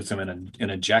and gives him an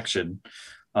injection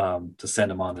to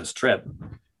send him on this trip,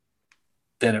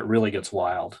 then it really gets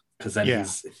wild, because then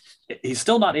he's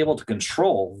still not able to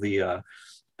control the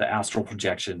astral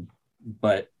projection,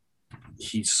 but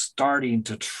he's starting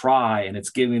to try, and it's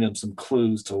giving him some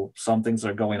clues to some things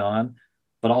that are going on.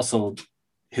 But also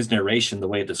his narration, the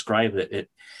way it described it,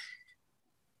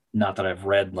 not that I've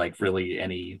read like really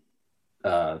any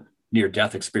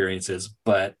near-death experiences,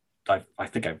 but I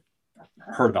think I've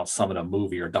heard about some in a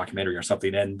movie or documentary or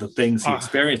something, and the things he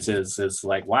experiences is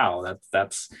like, wow,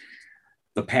 that's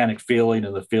the panic feeling,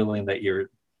 and the feeling that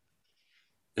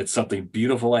it's something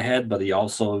beautiful ahead, but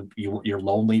you're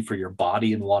lonely for your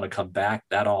body and want to come back.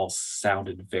 That all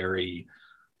sounded very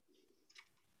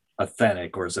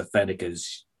authentic, or as authentic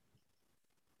as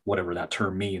whatever that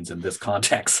term means in this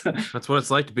context. That's what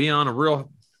it's like to be on a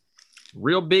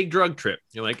real big drug trip.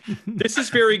 You're like, this is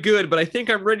very good, but I think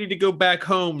I'm ready to go back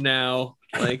home now.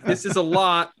 Like, this is a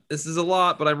lot,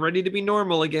 but I'm ready to be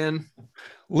normal again.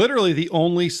 Literally the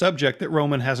only subject that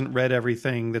Roman hasn't read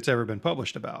everything that's ever been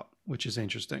published about, which is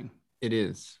interesting. It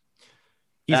is.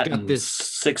 He's got this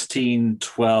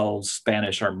 1612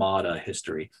 Spanish Armada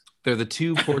history. They're the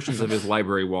two portions of his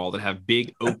library wall that have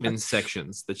big open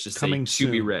sections that just Coming say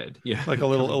to be soon. read. Yeah. Like a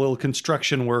little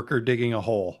construction worker digging a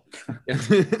hole.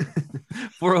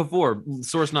 404,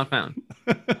 source not found.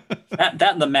 That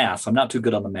and the mass. I'm not too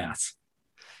good on the mass.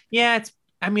 Yeah,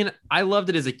 I loved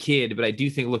it as a kid, but I do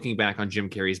think looking back on Jim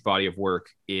Carrey's body of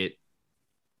work, I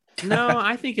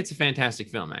think it's a fantastic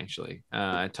film, actually.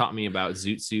 It taught me about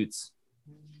zoot suits.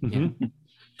 Mm-hmm. Yeah.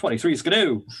 23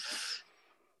 Skidoo.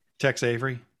 Tex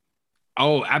Avery.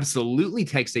 Oh, absolutely,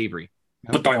 Tex Avery.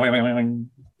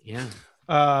 Yeah.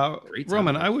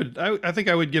 Roman, I think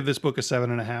I would give this book a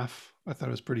 7.5. I thought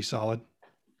it was pretty solid.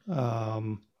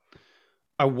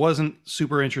 I wasn't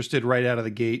super interested right out of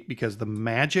the gate because the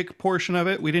magic portion of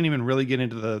it, we didn't even really get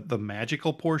into the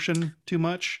magical portion too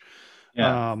much.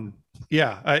 Yeah.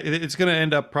 It's going to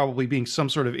end up probably being some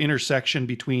sort of intersection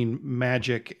between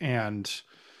magic and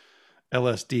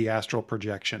LSD, astral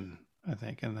projection, I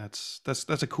think. And that's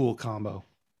a cool combo.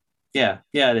 Yeah,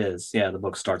 it is. Yeah, the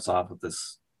book starts off with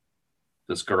this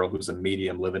girl who's a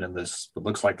medium living in this, it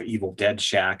looks like the Evil Dead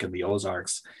shack in the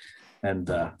Ozarks.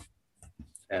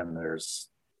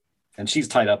 And she's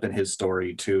tied up in his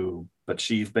story too, but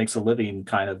she makes a living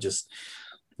kind of just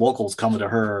locals coming to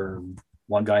her.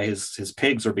 One guy, his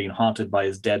pigs are being haunted by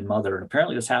his dead mother, and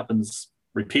apparently this happens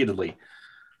repeatedly.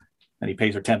 And he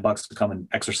pays her $10 to come and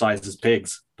exorcise his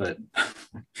pigs. But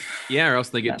yeah, or else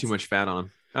they get too much fat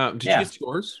on them. Did you get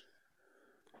scores?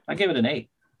 I gave it an 8.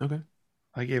 Okay.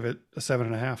 I gave it a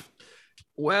 7.5.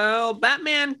 Well,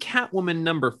 Batman Catwoman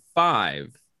number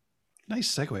 5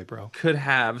 Nice segue, bro. could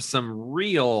have some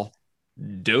real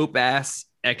dope ass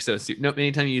exosuit. No,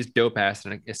 anytime you use dope ass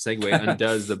in a segue,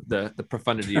 undoes the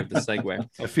profundity of the segue.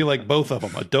 I feel like both of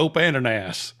them, a dope and an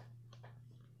ass.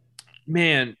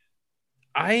 Man,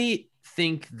 I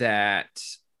think that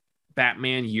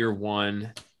Batman Year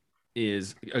One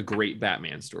is a great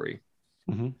Batman story.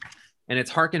 Mm-hmm. And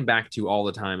it's harkened back to all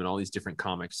the time in all these different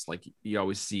comics. Like you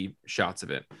always see shots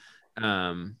of it.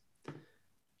 And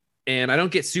I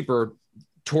don't get super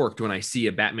torqued when I see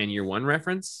a Batman Year One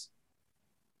reference,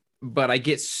 but I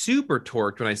get super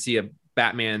torqued when I see a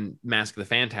Batman Mask of the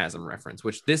Phantasm reference,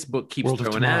 which this book keeps World of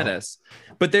throwing at Tomorrow. us.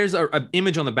 But there's an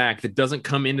image on the back that doesn't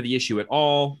come into the issue at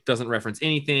all, doesn't reference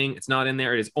anything. It's not in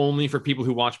there. It is only for people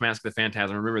who watch Mask of the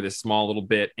Phantasm. Remember this small little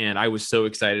bit, and I was so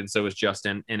excited, and so was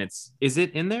Justin. And is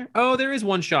it in there? Oh, there is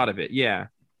one shot of it. Yeah.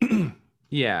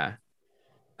 Yeah.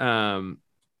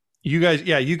 You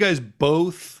guys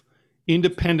both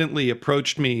independently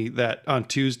approached me that on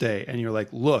Tuesday, and you're like,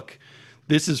 look,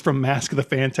 this is from Mask of the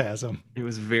Phantasm. It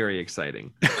was very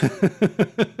exciting.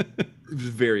 It was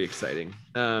very exciting.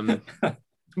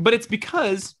 But it's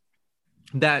because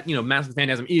that, Mask of the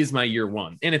Phantasm is my Year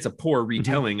One, and it's a poor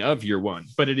retelling of Year One,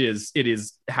 but it is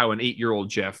how an 8-year-old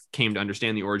Jeff came to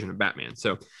understand the origin of Batman.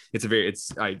 So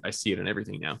I see it in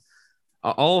everything now.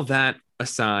 All of that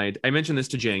aside, I mentioned this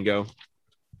to Django,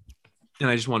 and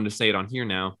I just wanted to say it on here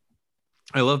now.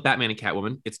 I love Batman and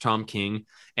Catwoman. It's Tom King,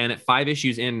 and at 5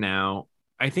 issues in now,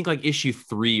 I think like issue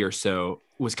 3 or so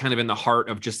was kind of in the heart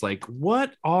of just like,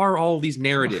 what are all these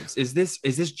narratives? Is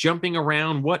this jumping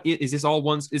around? What is this all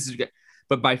once?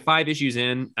 But by 5 issues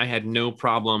in, I had no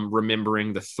problem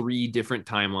remembering the 3 different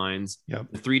timelines,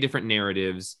 the 3 different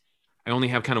narratives. I only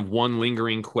have kind of one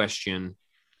lingering question.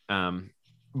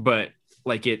 But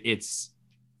like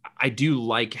I do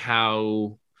like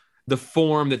how the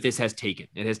form that this has taken.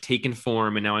 It has taken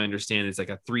form, and now I understand it's like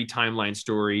a 3 timeline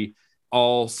story,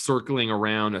 all circling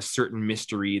around a certain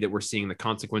mystery that we're seeing the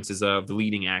consequences of, the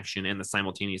leading action, and the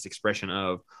simultaneous expression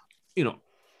of,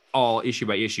 all issue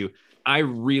by issue. I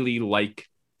really like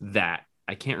that.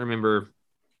 I can't remember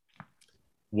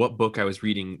what book I was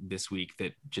reading this week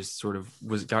that just sort of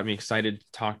got me excited to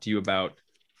talk to you about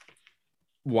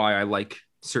why I like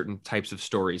certain types of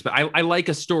stories. But I like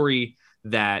a story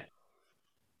that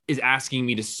is asking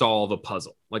me to solve a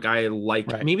puzzle. Like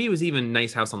maybe it was even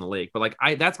Nice House on the Lake, but like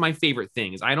that's my favorite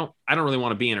thing is I don't really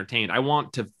want to be entertained. I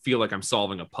want to feel like I'm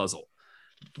solving a puzzle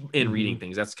in reading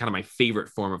things. That's kind of my favorite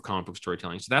form of comic book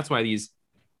storytelling. So that's why these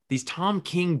Tom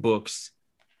King books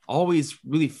always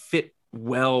really fit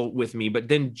well with me. But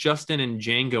then Justin and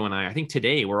Django and I think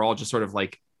today we're all just sort of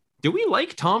like, do we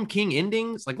like Tom King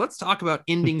endings? Like, let's talk about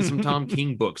endings from Tom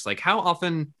King books. Like, how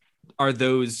often are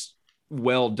those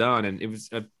well done? And it was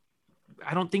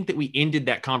I don't think that we ended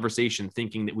that conversation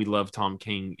thinking that we love Tom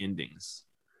King endings.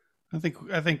 I think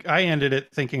I ended it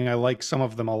thinking I like some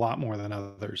of them a lot more than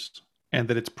others, and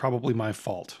that it's probably my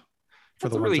fault for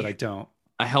the ones that I don't.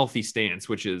 A healthy stance,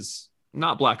 which is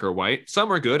not black or white.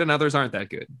 Some are good and others aren't that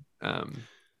good.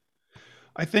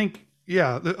 I think,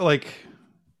 like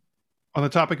on the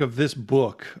topic of this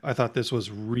book, I thought this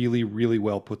was really, really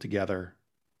well put together.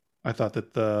 I thought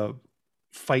that the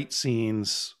fight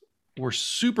scenes were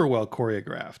super well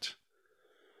choreographed.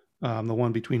 The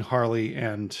one between Harley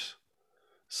and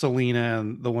Selina,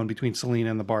 and the one between Selina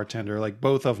and the bartender, like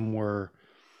both of them were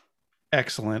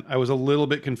excellent. I was a little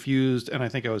bit confused, and I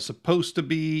think I was supposed to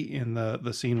be in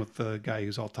the scene with the guy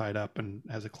who's all tied up and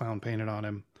has a clown painted on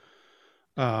him.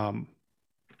 I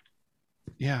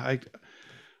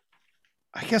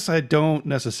guess I don't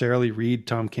necessarily read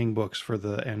Tom King books for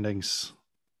the endings.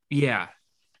 Yeah.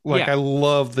 I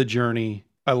love the journey.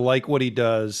 I like what he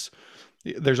does.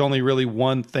 There's only really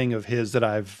one thing of his that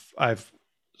I've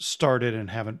started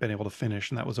and haven't been able to finish,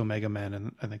 and that was Omega Men.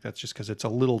 And I think that's just because it's a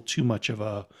little too much of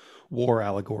a war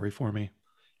allegory for me.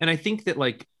 And I think that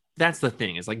like that's the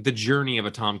thing is like the journey of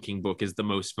a Tom King book is the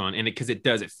most fun, and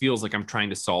it feels like I'm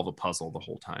trying to solve a puzzle the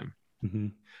whole time. Mm-hmm.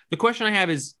 The question I have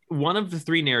is one of the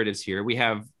 3 narratives here. We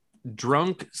have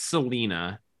drunk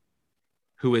Selina,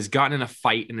 who has gotten in a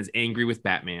fight and is angry with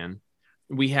Batman.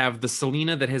 We have the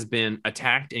Selina that has been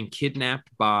attacked and kidnapped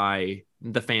by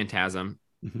the Phantasm.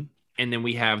 Mm-hmm. And then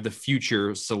we have the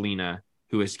future Selina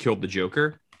who has killed the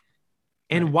Joker.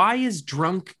 And why is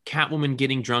drunk Catwoman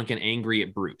getting drunk and angry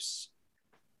at Bruce?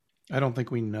 I don't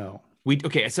think we know.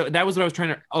 So that was what I was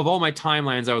trying to, of all my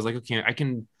timelines, I was like, okay, I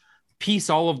can piece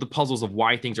all of the puzzles of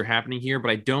why things are happening here,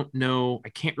 but I don't know. I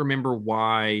can't remember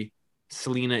why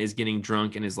Selina is getting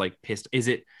drunk and is like pissed.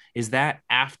 Is that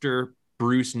after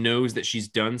Bruce knows that she's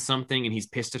done something and he's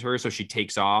pissed at her, so she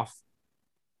takes off.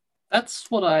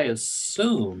 That's what I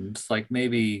assumed. Like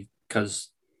maybe because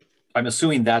I'm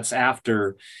assuming that's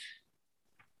after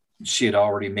she had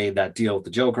already made that deal with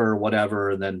the Joker or whatever,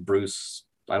 and then Bruce,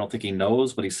 I don't think he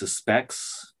knows, but he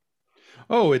suspects.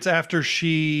 Oh, it's after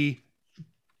the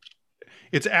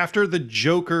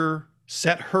Joker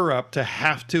set her up to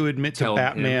have to admit to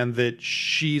Batman that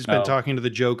she's been talking to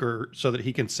the Joker so that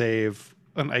he can save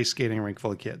an ice skating rink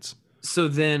full of kids. So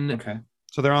then, Okay.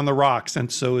 So they're on the rocks,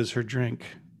 and so is her drink.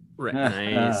 Right.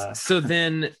 Nice. So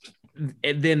then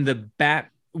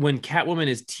when Catwoman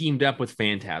is teamed up with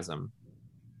Phantasm,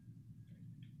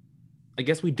 I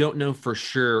guess we don't know for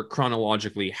sure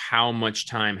chronologically how much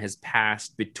time has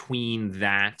passed between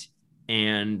that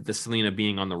and the Selina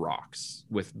being on the rocks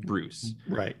with Bruce.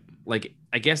 Right. Like,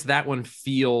 I guess that one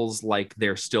feels like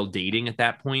they're still dating at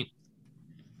that point.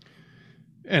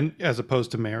 And as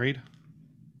opposed to married?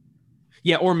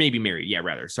 Yeah, or maybe married. Yeah,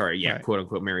 rather. Sorry. Yeah, right. Quote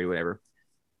unquote married, whatever.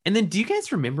 And then do you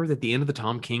guys remember that at the end of the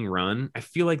Tom King run, I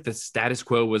feel like the status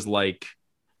quo was like,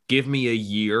 give me a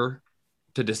year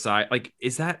to decide. Like,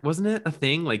 wasn't it a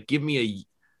thing? Like, give me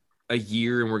a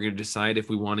year and we're going to decide if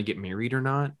we want to get married or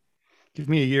not. Give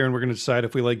me a year and we're going to decide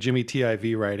if we like Jimmy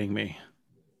TIV writing me.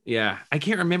 Yeah, I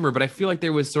can't remember, but I feel like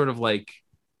there was sort of like,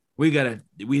 we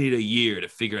need a year to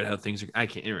figure out how things are. I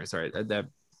can't. Anyway, sorry. That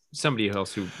somebody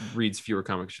else who reads fewer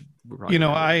comics should.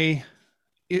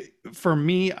 For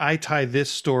me, I tie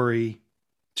this story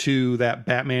to that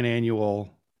Batman annual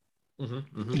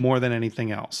more than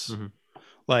anything else. Mm-hmm.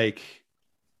 Like,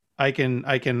 I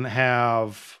can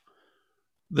have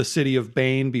the City of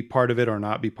Bane be part of it or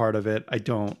not be part of it. I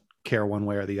don't care one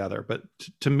way or the other. But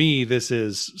to me, this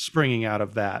is springing out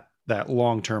of that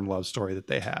long-term love story that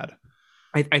they had.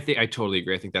 I think I totally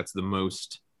agree. I think that's the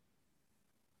most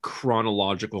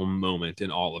chronological moment in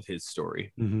all of his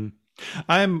story. Mm-hmm.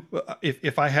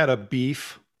 If I had a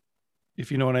beef,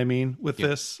 if you know what I mean with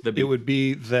this, it would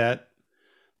be that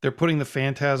they're putting the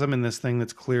Phantasm in this thing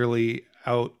that's clearly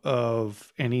out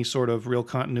of any sort of real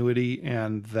continuity,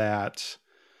 and that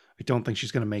I don't think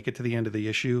she's going to make it to the end of the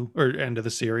issue or end of the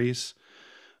series.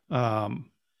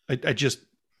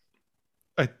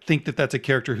 I think that's a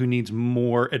character who needs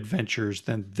more adventures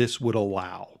than this would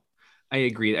allow. I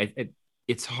agree.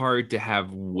 It's hard to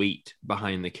have weight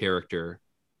behind the character.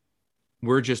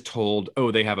 We're just told,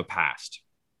 oh, they have a past.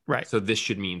 Right. So this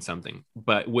should mean something.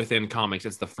 But within comics,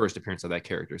 it's the first appearance of that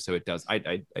character. So it does.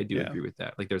 I do agree with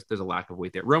that. Like there's a lack of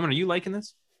weight there. Roman, are you liking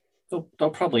this? They'll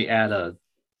probably add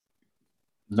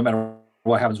no matter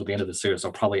what happens with the end of the series,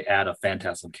 they'll probably add a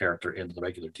Phantasm character into the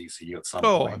regular DCU at some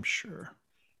point. Oh, I'm sure.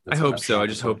 I hope so. I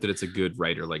just hope that it's a good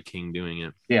writer like King doing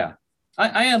it. Yeah.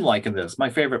 I am liking this. My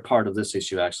favorite part of this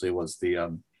issue actually was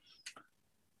the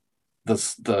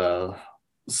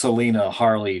Selina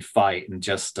Harley fight and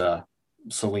just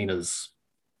Selina's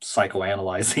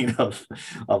psychoanalyzing of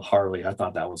Harley. I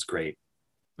thought that was great.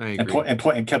 I agree.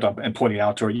 And kept up and pointing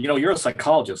out to her, you're a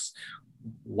psychologist.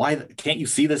 Why can't you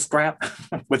see this crap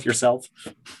with yourself?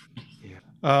 Yeah.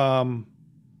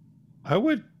 I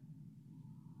would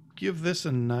give this a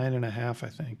 9.5. I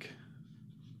think.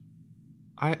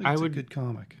 I would. A good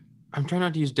comic. I'm trying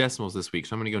not to use decimals this week,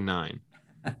 so I'm going to go 9.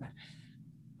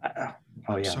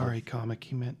 Oh yeah. Sorry, comic.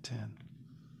 He meant 10.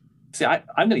 See, I'm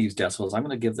going to use decimals. I'm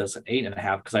going to give this an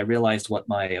 8.5 because I realized what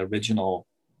my original,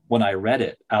 when I read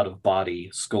it, out of body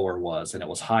score was, and it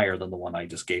was higher than the one I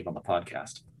just gave on the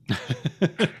podcast.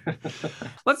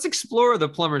 Let's explore the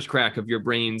plumber's crack of your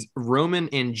brains, Roman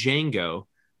and Django,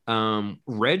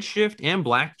 Redshift and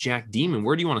Blackjack Demon.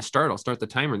 Where do you want to start? I'll start the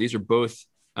timer. These are both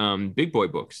big boy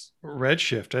books.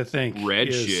 Redshift, I think.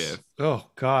 Redshift. Oh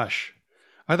gosh,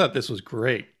 I thought this was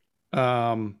great.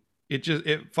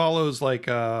 It follows like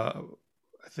I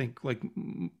think like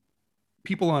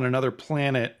people on another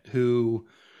planet who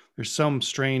there's some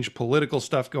strange political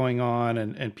stuff going on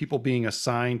and people being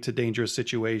assigned to dangerous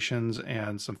situations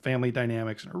and some family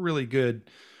dynamics and a really good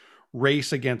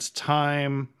race against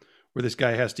time where this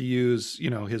guy has to use,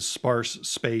 his sparse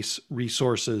space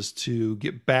resources to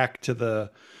get back to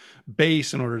the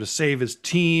base in order to save his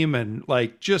team. And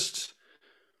it just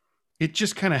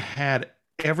kind of had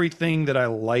everything that I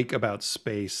like about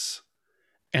space.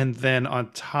 And then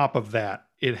on top of that,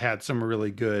 it had some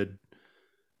really good,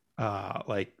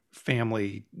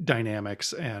 family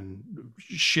dynamics and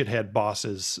shithead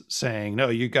bosses saying, no,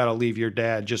 you got to leave your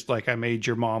dad, just like I made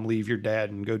your mom leave your dad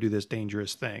and go do this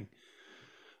dangerous thing.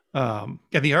 And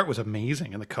the art was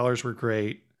amazing and the colors were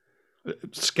great.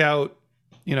 Scout,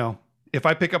 if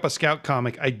I pick up a Scout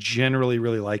comic, I generally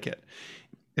really like it.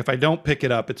 If I don't pick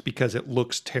it up, it's because it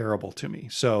looks terrible to me.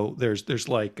 So there's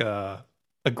like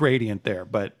a gradient there,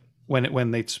 but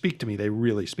when they speak to me, they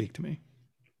really speak to me.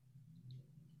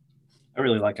 I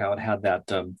really like how it had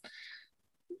that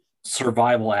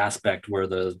survival aspect where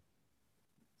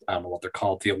I don't know what they're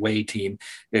called, the away team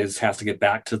has to get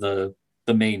back to the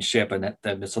main ship, and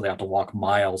then so they have to walk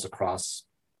miles across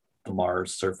the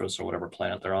Mars surface or whatever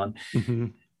planet they're on. Mm-hmm.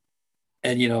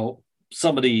 And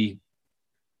somebody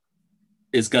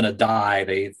is going to die,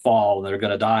 they fall and they're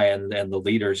going to die, and the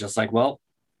leader is just like, well,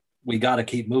 we got to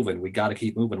keep moving, we're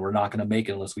not going to make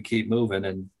it unless we keep moving,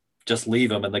 and just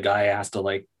leave him, and the guy has to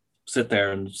like sit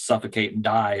there and suffocate and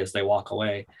die as they walk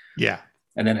away. Yeah.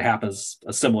 And then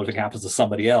a similar thing happens to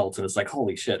somebody else, and it's like,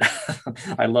 holy shit.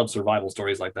 I love survival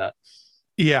stories like that.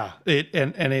 Yeah,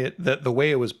 the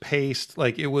way it was paced,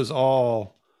 like it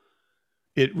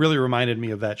really reminded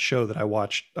me of that show that I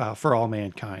watched, For All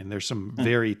Mankind. There's some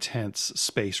very tense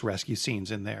space rescue scenes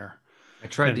in there. I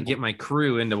tried to get my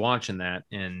crew into watching that,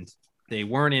 and they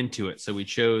weren't into it, so we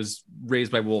chose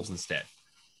Raised by Wolves instead.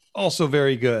 Also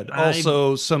very good.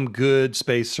 Also some good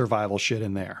space survival shit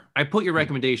in there. I put your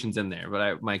recommendations in there,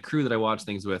 but my crew that I watch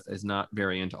things with is not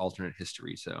very into alternate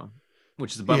history, so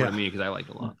which is a bummer to me because I like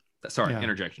it a lot. Sorry,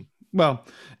 interjection. Well,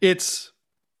 it's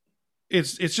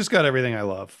just got everything I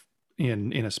love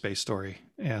in a space story,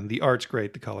 and the art's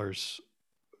great, the colors.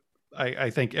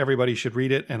 I think everybody should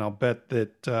read it, and I'll bet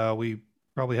that we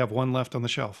probably have one left on the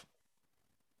shelf.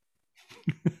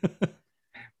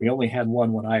 We only had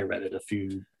one when I read it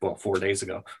 4 days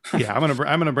ago. Yeah, I'm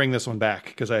gonna bring this one back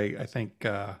because I think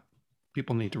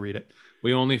people need to read it.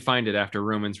 We only find it after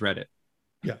Romans read it.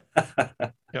 Yeah,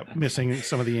 yep, missing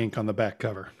some of the ink on the back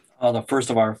cover. The first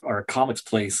of our Comics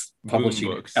Place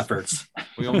publishing efforts.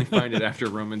 We only find it after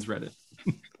Romans read it.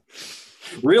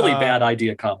 Really bad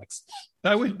idea, comics.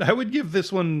 I would give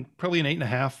this one probably an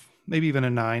 8.5, maybe even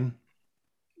a 9.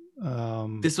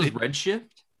 This was Redshift?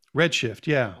 Redshift,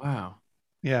 yeah. Wow.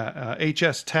 Yeah,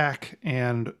 H.S. Tack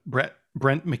and Brent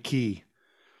McKee.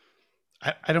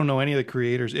 I don't know any of the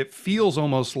creators. It feels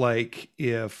almost like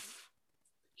if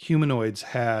Humanoids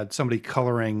had somebody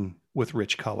coloring with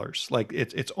rich colors. Like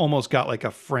it's almost got like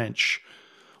a French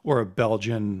or a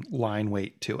Belgian line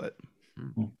weight to it.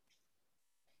 Mm-hmm.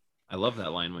 I love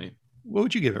that line weight. What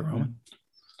would you give it, Roman?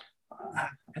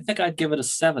 I think I'd give it a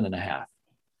 7.5.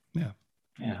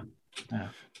 Yeah.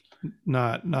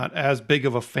 Not as big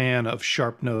of a fan of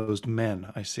sharp-nosed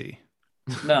men, I see.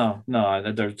 No,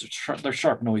 their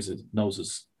sharp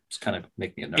noses kind of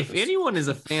make me nervous. If anyone is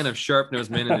a fan of sharp-nosed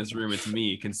men in this room, it's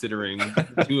me, considering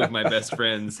 2 of my best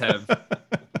friends have,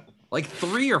 like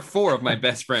 3 or 4 of my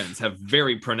best friends have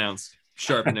very pronounced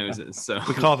sharp noses. So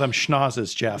we call them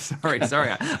schnozzes, Jeff.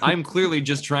 Sorry. I'm clearly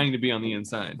just trying to be on the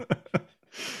inside.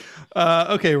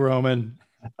 Okay, Roman.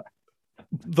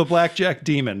 The Blackjack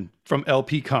Demon from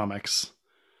LP Comics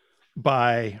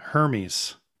by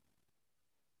Hermes.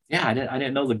 Yeah, I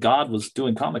didn't know the god was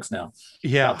doing comics now.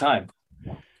 Yeah. About time.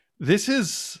 This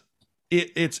is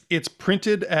it's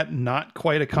printed at not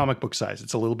quite a comic book size.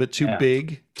 It's a little bit too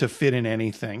big to fit in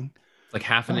anything. Like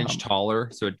half an inch taller,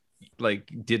 so it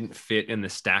like didn't fit in the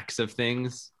stacks of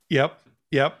things. Yep.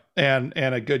 And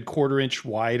a good 1/4 inch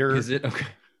wider. Is it? Okay.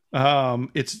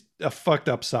 It's a fucked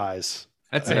up size.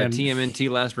 That's a TMNT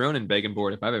Last Ronin begging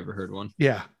board if I've ever heard one.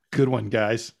 Yeah, good one,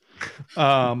 guys.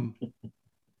 But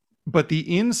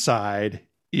the inside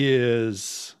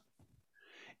it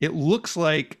looks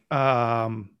like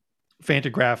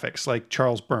Fantagraphics, like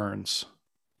Charles Burns.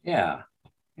 Yeah.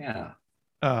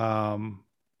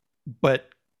 But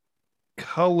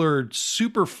colored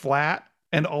super flat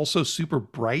and also super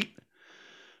bright.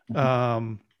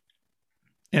 And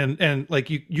like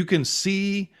you can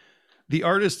see the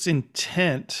artist's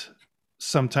intent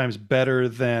sometimes better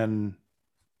than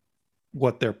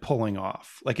what they're pulling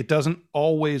off. Like it doesn't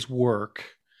always work,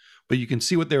 but you can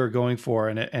see what they were going for,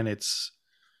 and it's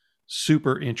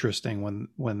super interesting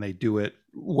when they do it,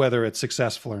 whether it's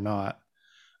successful or not.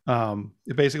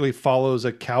 It basically follows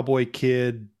a cowboy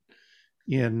kid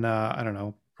in I don't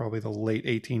know, probably the late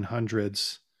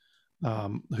 1800s,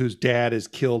 whose dad is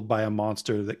killed by a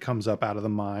monster that comes up out of the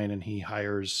mine, and he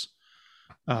hires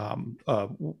a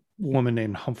woman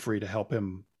named Humphrey to help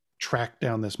him track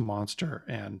down this monster.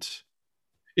 And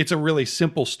it's a really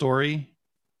simple story.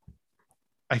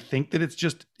 I think that it's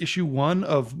just issue 1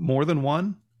 of more than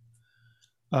one.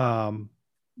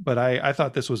 But I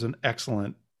thought this was an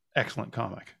excellent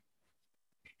comic.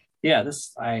 Yeah,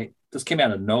 this came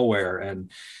out of nowhere,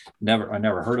 and I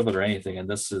never heard of it or anything,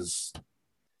 and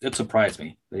it surprised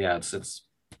me. Yeah, it's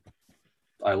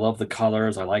I love the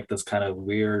colors. I like this kind of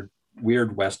weird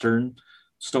Western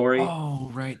story. Oh,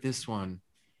 right, this one.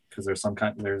 because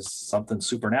there's something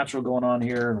supernatural going on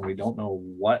here, and we don't know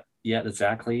what yet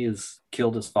exactly has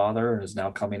killed his father and is now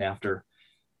coming after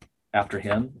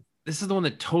him. This is the one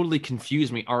that totally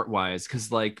confused me art wise,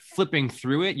 because like flipping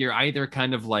through it, you're either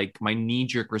kind of like, my knee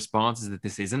jerk response is that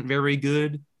this isn't very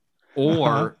good,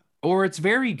 or it's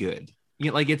very good. You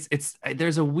know, like it's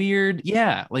there's a weird,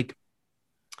 like,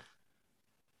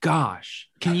 gosh,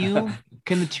 can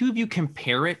the two of you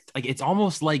compare it? Like, it's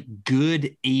almost like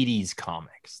good 80s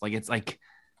comics. Like, it's like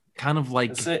kind of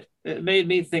like it made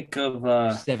me think of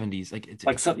 70s,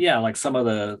 like some of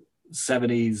the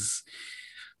 70s,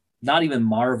 not even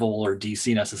Marvel or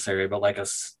DC necessarily, but like a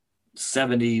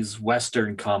 70s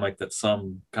Western comic that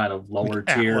some kind of lower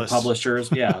tier Atlas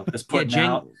publishers is putting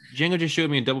out. Django just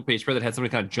showed me a double page spread that had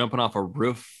somebody kind of jumping off a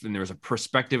roof, and there was a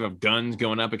perspective of guns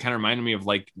going up. It kind of reminded me of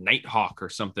like Nighthawk or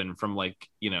something from like,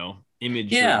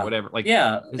 Image or whatever. Like,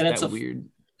 and it's weird.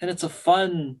 And it's a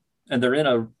fun, and they're in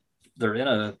a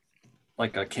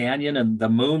like a canyon, and the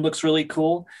moon looks really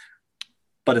cool.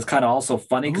 But it's kind of also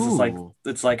funny because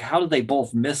it's like how did they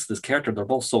both miss this character? They're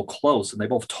both so close, and they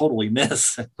both totally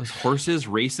miss. Those horses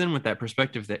racing with that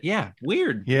perspective.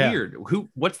 Weird.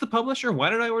 What's the publisher? Why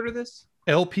did I order this?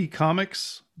 LP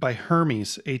Comics by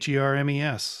Hermes,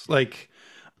 Hermes. Like,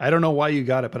 I don't know why you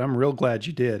got it, but I'm real glad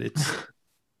you did.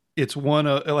 It's one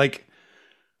of, like,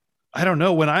 I don't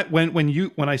know, when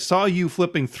I saw you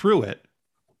flipping through it,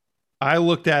 I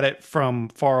looked at it from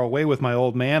far away with my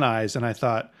old man eyes, and I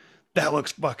thought, that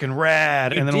looks fucking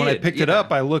rad. And then when I picked it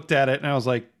up, I looked at it and I was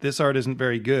like, this art isn't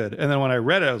very good. And then when I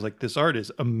read it, I was like, this art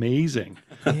is amazing.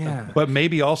 Yeah. But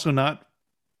maybe also not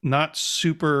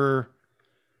super,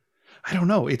 I don't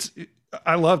know.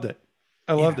 I loved it.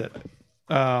 I loved it.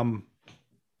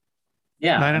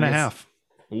 9.5.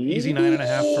 Easy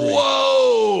 9.5 for me.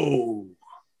 Whoa.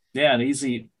 Yeah,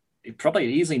 probably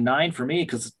an easy 9 for me,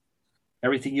 because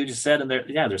everything you just said, and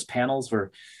there's panels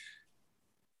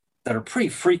that are pretty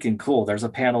freaking cool. There's a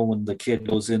panel when the kid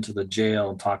goes into the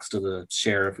jail and talks to the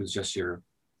sheriff, who's just your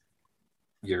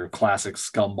classic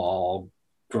scumball,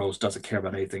 gross, doesn't care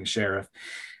about anything sheriff.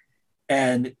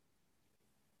 And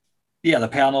the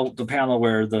panel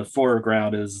where the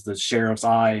foreground is the sheriff's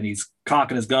eye, and he's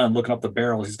cocking his gun, looking up the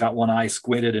barrel. He's got one eye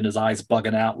squinted and his eyes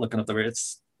bugging out, looking up the barrel.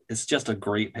 It's just a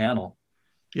great panel.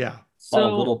 Yeah. A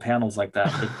lot of little panels like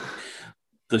that.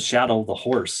 The shadow of the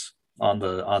horse on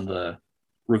the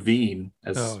ravine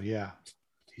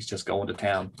he's just going to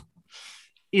town.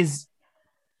 Is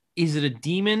it a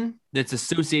demon that's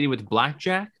associated with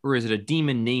Blackjack, or is it a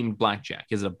demon named Blackjack?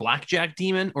 Is it a Blackjack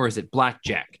demon, or is it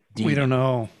Blackjack demon? We don't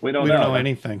know. We don't know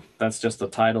anything. That's just the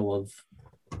title of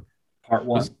part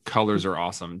 1. Those colors are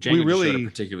awesome. Django showed a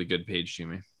particularly good page to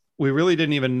me. We really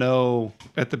didn't even know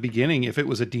at the beginning if it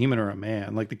was a demon or a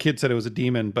man. Like, the kid said it was a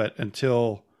demon, but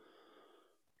until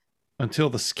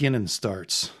the skinning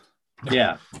starts.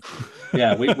 Yeah.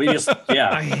 We just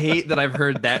I hate that I've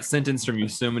heard that sentence from you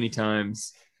so many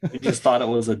times. We just thought it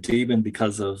was a demon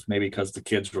because the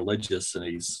kid's religious and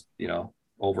he's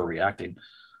overreacting.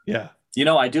 Yeah.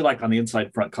 I do like on the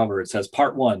inside front cover, it says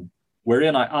part 1,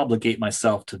 wherein I obligate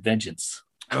myself to vengeance.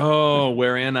 Oh,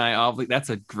 wherein I obligate. That's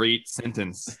a great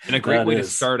sentence and a great way to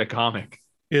start a comic.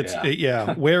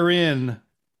 Wherein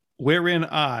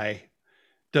I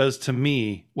does to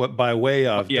me what by way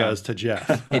of does to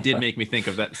Jeff. It did make me think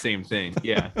of that same thing.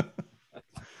 Yeah.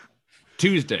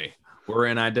 Tuesday,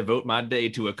 wherein I devote my day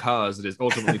to a cause that is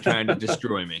ultimately trying to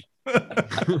destroy me.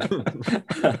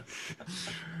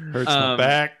 Hurts my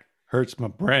back, hurts my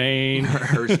brain,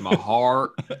 hurts my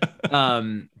heart.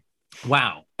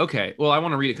 Wow. Okay. Well, I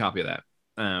want to read a copy of that.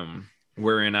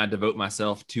 Wherein I devote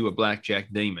myself to a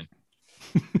Blackjack demon.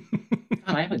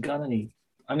 I haven't got any.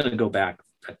 I'm going to go back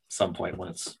at some point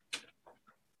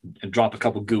and drop a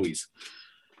couple gooeys.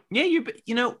 Yeah,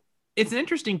 it's an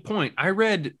interesting point. I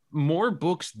read more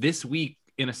books this week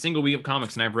in a single week of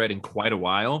comics than I've read in quite a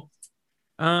while.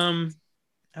 And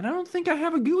I don't think I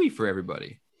have a gooey for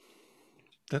everybody.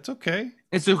 That's okay.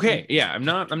 It's okay. Yeah, I'm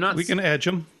not. We can edge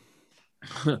them.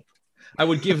 I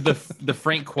would give the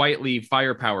Frank Quietly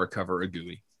Firepower cover a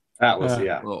gooey. That was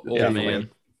a little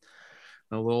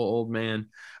old man.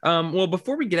 Well,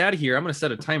 before we get out of here, I'm going to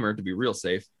set a timer to be real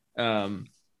safe. And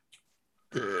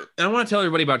I want to tell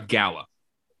everybody about Gala,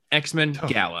 X-Men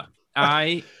Gala.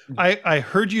 I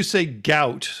heard you say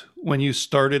gout when you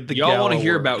started the. Y'all want to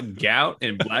hear about gout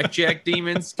and Blackjack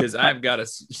demons? Because I've got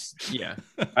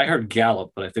I heard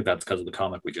Gallup, but I think that's because of the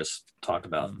comic we just talked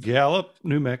about. Gallup,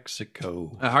 New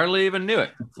Mexico. I hardly even knew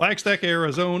it. Flagstaff,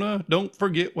 Arizona. Don't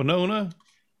forget Winona.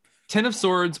 10 of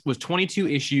Swords was 22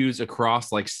 issues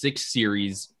across like 6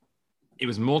 series. It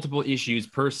was multiple issues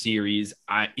per series.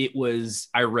 I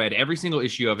read every single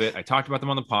issue of it. I talked about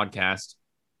them on the podcast.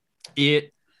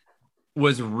 It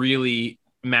was really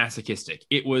masochistic.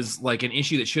 It was like an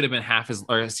issue that should have been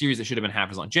or a series that should have been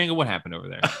half as long. Django, what happened over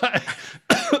there?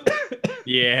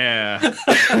 Yeah.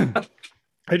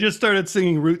 I just started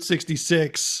singing Route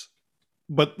 66,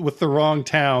 but with the wrong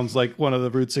towns, like one of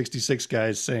the Route 66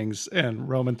 guys sings, and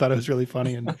Roman thought it was really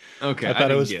funny. And okay, I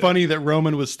thought it was funny that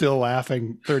Roman was still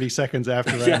laughing 30 seconds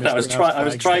after that. Yeah, I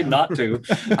was trying not to.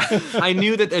 I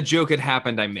knew that a joke had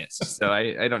happened. I missed, so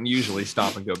I don't usually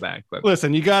stop and go back. But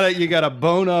listen, you gotta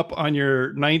bone up on your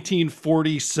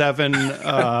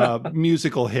 1947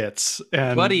 musical hits,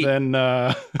 and buddy, then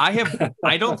I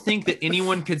don't think that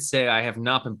anyone could say I have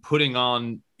not been putting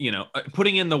in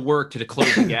the work to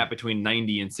close the gap between 90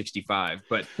 and 65,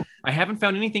 but I haven't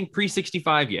found anything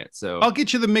pre-65 yet. So I'll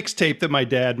get you the mixtape that my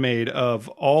dad made of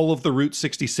all of the Route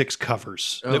 66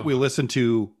 covers that we listened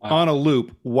to on a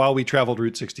loop while we traveled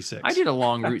Route 66. I did a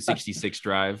long Route 66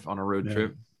 drive on a road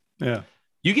trip. Yeah.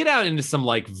 You get out into some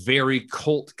like very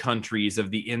cult countries of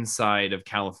the inside of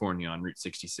California on Route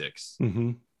 66.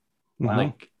 Mm-hmm. Wow.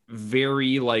 Like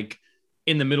very like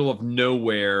in the middle of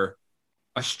nowhere,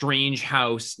 a strange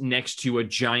house next to a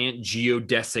giant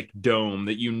geodesic dome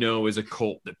that is a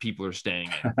cult that people are staying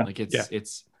in. Like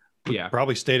it's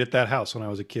probably stayed at that house when I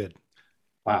was a kid.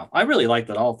 Wow. I really like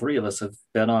that all three of us have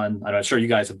been on, I'm sure you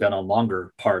guys have been on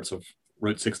longer parts of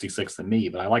Route 66 than me,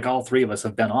 but I like all three of us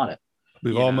have been on it.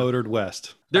 We've all motored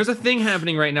west. There's a thing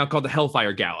happening right now called the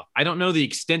Hellfire Gala. I don't know the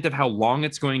extent of how long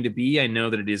it's going to be. I know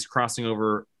that it is crossing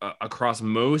over across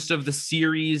most of the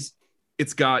series.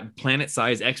 It's got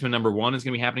planet-size X-Men #1 is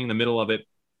going to be happening in the middle of it.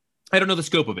 I don't know the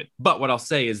scope of it, but what I'll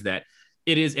say is that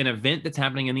it is an event that's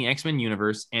happening in the X-Men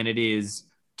universe, and it is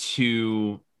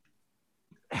to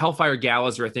Hellfire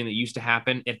Galas are a thing that used to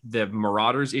happen. The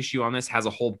Marauders issue on this has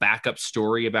a whole backup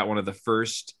story about one of the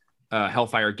first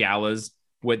Hellfire Galas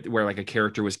where like a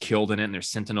character was killed in it and there's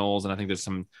sentinels. And I think there's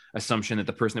some assumption that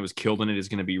the person that was killed in it is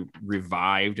going to be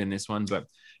revived in this one, but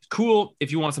cool.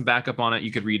 If you want some backup on it,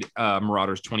 you could read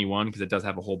Marauders 21 because it does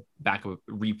have a whole backup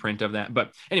reprint of that.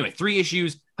 But anyway, 3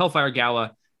 issues, Hellfire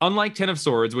Gala. Unlike 10 of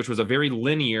Swords, which was a very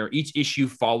linear, each issue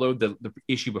followed the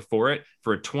issue before it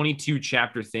for a 22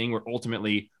 chapter thing where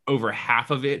ultimately over half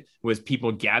of it was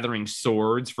people gathering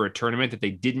swords for a tournament that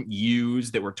they didn't use,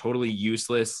 that were totally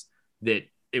useless, that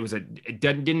it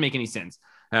didn't make any sense.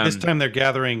 This time they're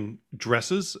gathering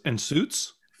dresses and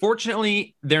suits.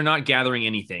 Fortunately, they're not gathering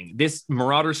anything. This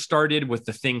Marauders started with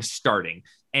the thing starting.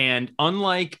 And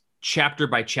unlike chapter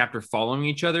by chapter following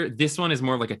each other, this one is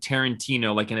more like a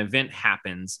Tarantino, like an event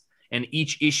happens and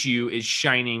each issue is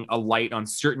shining a light on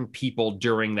certain people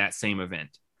during that same event,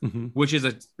 which is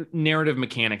a narrative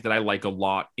mechanic that I like a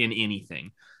lot in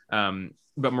anything.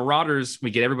 But Marauders, we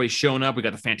get everybody showing up. We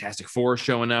got the Fantastic Four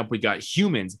showing up. We got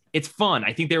humans. It's fun.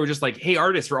 I think they were just like, hey,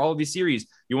 artists, for all of these series,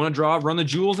 you want to draw Run the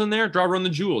Jewels in there? Draw Run the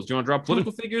Jewels. Do you want to draw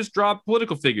political figures? Draw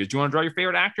political figures. Do you want to draw your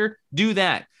favorite actor? Do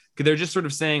that. Because they're just sort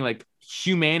of saying like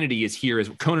humanity is here as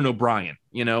Conan O'Brien,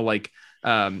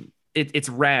 it's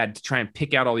rad to try and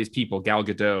pick out all these people, Gal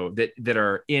Gadot, that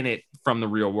are in it from the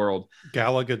real world.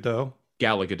 Gal Gadot.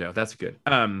 That's good.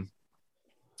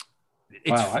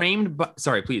 It's framed by,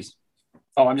 sorry, please.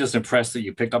 Oh, I'm just impressed that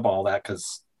you picked up all that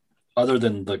because other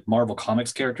than the Marvel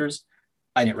Comics characters,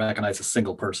 I didn't recognize a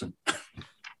single person.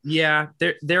 Yeah,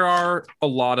 there are a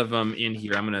lot of them in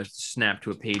here. I'm going to snap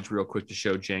to a page real quick to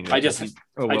show Django.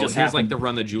 Here's like the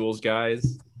Run the Jewels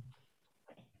guys.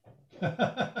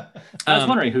 I was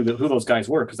wondering who those guys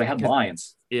were because they had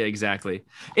lines. Yeah, exactly.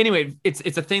 Anyway, it's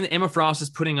a thing that Emma Frost is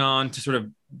putting on to sort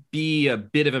of be a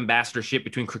bit of ambassadorship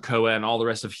between Krakoa and all the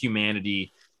rest of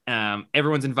humanity.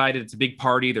 Everyone's invited. It's a big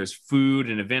party. There's food.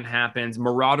 An event happens.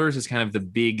 Marauders is kind of the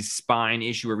big spine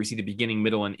issue where we see the beginning,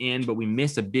 middle, and end, but we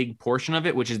miss a big portion of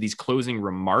it, which is these closing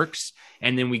remarks.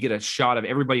 And then we get a shot of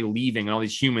everybody leaving and all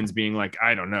these humans being like,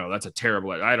 I don't know. That's a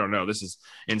terrible, I don't know. This is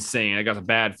insane. I got a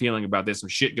bad feeling about this. Some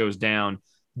shit goes down.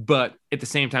 But at the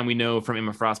same time, we know from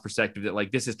Emma Frost's perspective that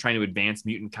like this is trying to advance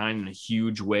mutant kind in a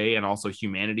huge way and also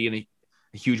humanity in a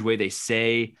huge way, they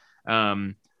say.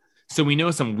 So we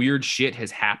know some weird shit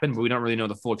has happened, but we don't really know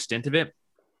the full extent of it.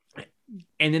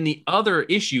 And then the other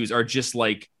issues are just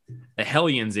like the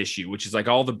Hellions issue, which is like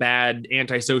all the bad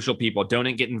antisocial people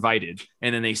don't get invited.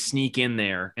 And then they sneak in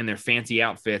there in their fancy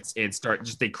outfits and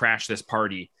they crash this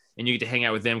party. And you get to hang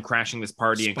out with them crashing this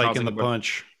party and causing the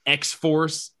punch.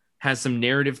 X-Force has some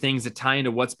narrative things that tie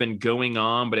into what's been going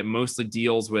on, but it mostly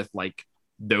deals with like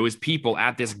those people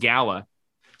at this gala.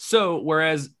 So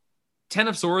whereas Ten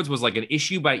of Swords was like an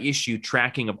issue by issue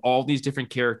tracking of all these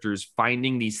different characters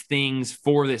finding these things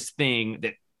for this thing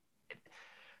that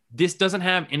this doesn't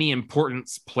have any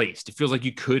importance placed. It feels like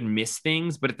you could miss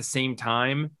things, but at the same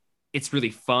time, it's really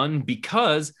fun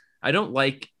because I don't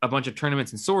like a bunch of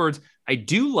tournaments and swords. I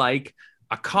do like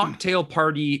a cocktail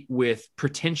party with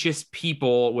pretentious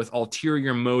people with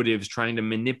ulterior motives trying to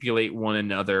manipulate one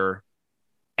another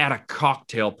at a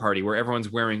cocktail party where everyone's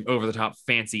wearing over the top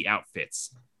fancy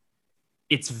outfits.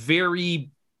 It's very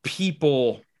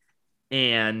people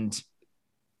and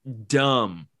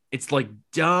dumb. It's like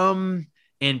dumb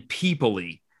and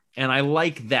people-y. And I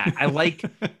like that. I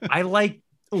like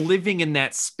living in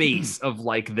that space of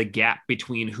like the gap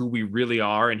between who we really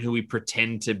are and who we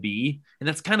pretend to be. And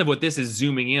that's kind of what this is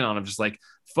zooming in on. I'm just like,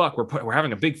 fuck, we're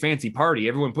having a big fancy party.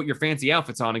 Everyone put your fancy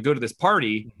outfits on and go to this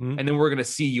party. And then we're going to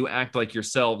see you act like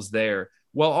yourselves there,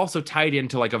 while also tied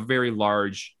into like a very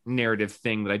large narrative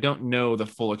thing that I don't know the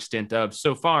full extent of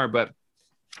so far. But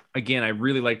again, I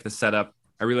really liked the setup.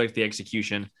 I really liked the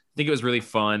execution. I think it was really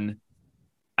fun.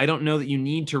 I don't know that you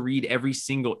need to read every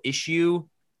single issue,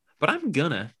 but I'm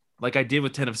gonna, like I did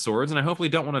with Ten of Swords, and I hopefully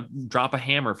don't want to drop a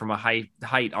hammer from a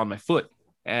height on my foot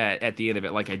at the end of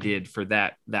it, like I did for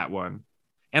that one.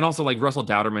 And also, like, Russell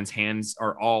Dowderman's hands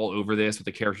are all over this with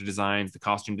the character designs, the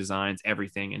costume designs,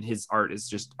 everything, and his art is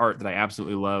just art that I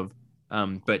absolutely love.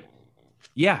 But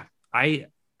yeah, I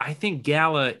think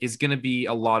Gala is going to be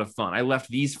a lot of fun. I left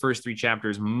these first 3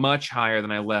 chapters much higher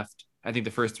than I left, I think,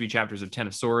 the first 3 chapters of Ten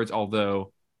of Swords.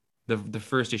 Although the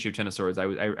first issue of Ten of Swords,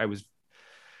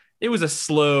 it was a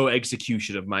slow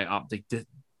execution of my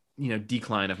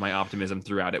decline of my optimism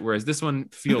throughout it. Whereas this one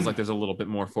feels like there's a little bit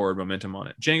more forward momentum on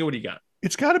it. Django, what do you got?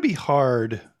 It's got to be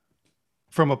hard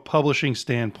from a publishing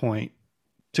standpoint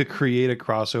to create a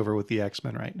crossover with the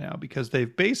X-Men right now, because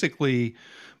they've basically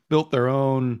built their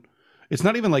own, it's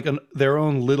not even like their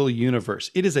own little universe.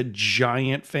 It is a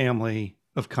giant family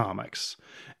of comics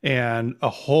and a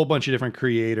whole bunch of different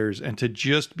creators. And to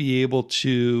just be able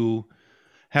to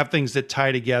have things that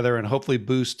tie together and hopefully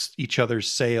boost each other's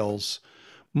sales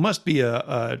must be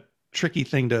a tricky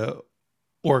thing to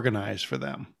organize for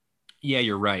them. Yeah,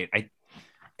 you're right.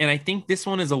 I think this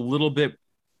one is a little bit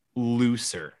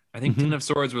looser. I think Ten of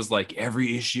Swords was like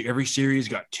every series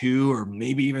got 2 or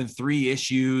maybe even 3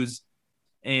 issues.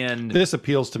 And this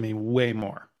appeals to me way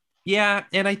more. Yeah,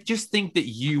 and I just think that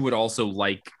you would also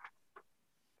like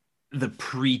the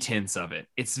pretense of it.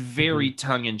 It's very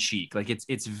tongue-in-cheek. Like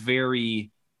it's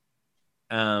very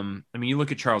I mean, you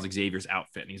look at Charles Xavier's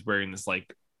outfit and he's wearing this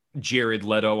like Jared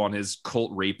Leto on his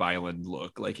cult rape island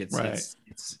look. Like it's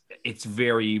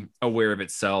very aware of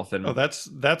itself. And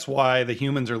that's why the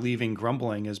humans are leaving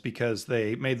grumbling, is because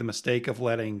they made the mistake of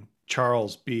letting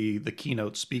Charles be the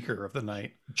keynote speaker of the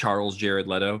night. Charles Jared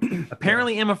Leto.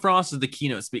 Apparently Emma Frost is the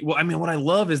keynote speaker. Well, I mean, what I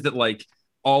love is that like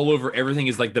all over everything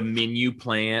is like the menu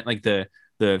plan, like the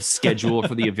schedule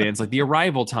for the events, like the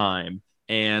arrival time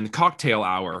and cocktail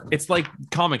hour. It's like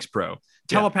Comics Pro.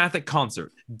 Telepathic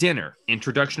concert, dinner,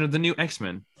 introduction of the new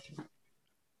X-Men.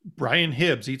 Brian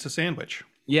Hibbs eats a sandwich.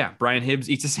 Yeah, Brian Hibbs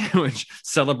eats a sandwich.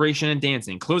 Celebration and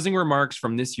dancing. Closing remarks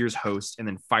from this year's host, and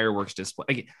then fireworks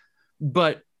display.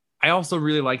 But I also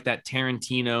really like that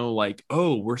Tarantino, like,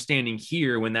 oh, we're standing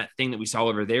here when that thing that we saw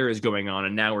over there is going on,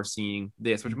 and now we're seeing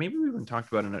this, which maybe we even talked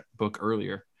about in a book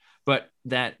earlier. But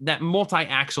that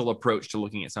multi-axle approach to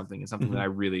looking at something is something that I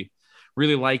really,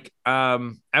 really like.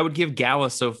 I would give Gala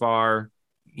so far,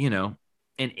 an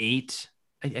 8.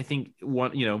 I think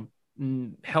one,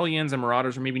 Hellions and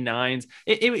Marauders are maybe 9s.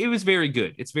 It was very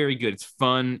good. It's very good. It's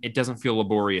fun. It doesn't feel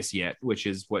laborious yet, which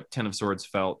is what Ten of Swords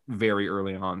felt very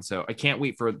early on. So I can't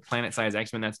wait for Planet Size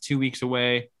X-Men. That's 2 weeks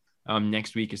away.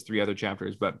 Next week is 3 other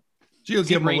chapters, but so you'll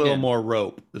give them a little more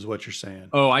rope, is what you're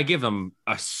saying. Oh, I give them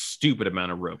a stupid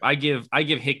amount of rope. I give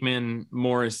Hickman,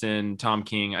 Morrison, Tom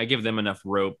King, I give them enough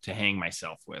rope to hang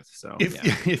myself with. So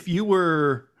if you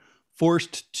were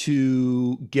forced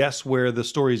to guess where the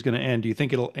story is going to end, do you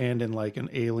think it'll end in like an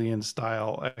alien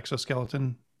style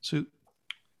exoskeleton suit?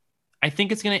 I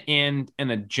think it's going to end in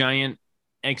a giant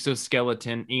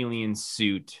exoskeleton alien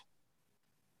suit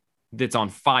that's on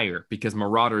fire because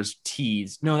Marauders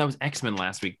teased. No, that was X-Men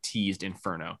last week teased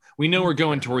Inferno. We know we're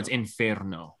going towards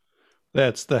Inferno.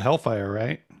 That's the Hellfire,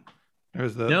 right?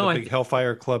 There's the big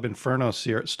Hellfire Club Inferno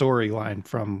storyline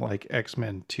from like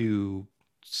X-Men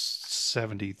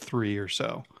 273 or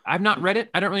so. I've not read it.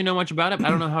 I don't really know much about it. I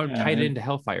don't know how tied into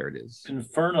Hellfire it is.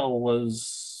 Inferno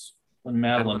was when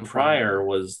Madeline Pryor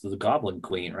was the Goblin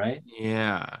Queen, right?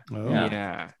 Yeah.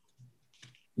 Oh.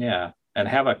 Yeah. And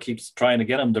Havoc keeps trying to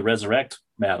get him to resurrect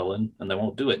Madeline, and they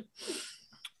won't do it.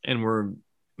 And we're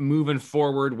moving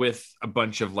forward with a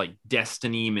bunch of like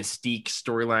Destiny, Mystique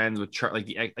storylines with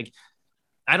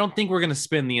I don't think we're going to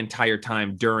spend the entire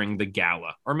time during the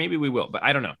gala, or maybe we will, but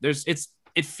I don't know.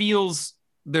 It feels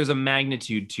there's a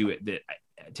magnitude to it that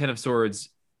Ten of Swords,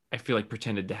 I feel like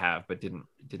pretended to have, but didn't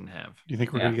have. Do you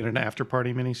think we're going to get an after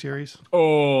party miniseries?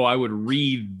 Oh, I would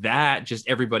read that. Just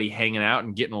everybody hanging out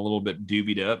and getting a little bit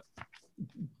doobied up.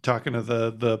 Talking to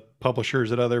the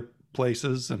publishers at other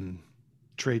places and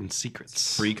trading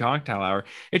secrets. Free cocktail hour.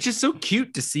 It's just so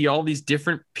cute to see all these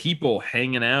different people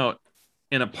hanging out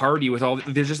in a party with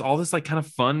there's just all this like kind of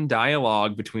fun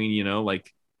dialogue between, you know,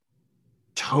 like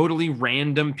totally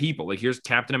random people. Like here's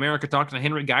Captain America talking to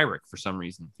Henry Gyrick for some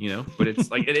reason, you know, but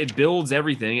it's like it builds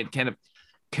everything. It kind of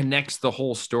connects the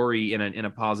whole story in a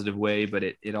positive way, but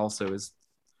it also is,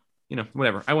 you know,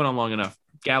 whatever. I went on long enough.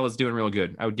 Gala's doing real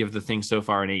good. I would give the thing so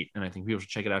far an 8, and I think people should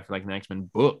check it out for like the X-Men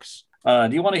books. Do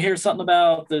you want to hear something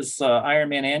about this Iron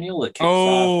Man annual? That kicks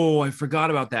off? I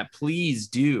forgot about that. Please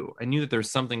do. I knew that there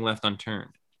was something left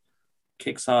unturned.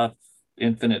 Kicks off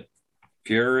Infinite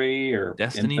Fury or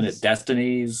Destinies? Infinite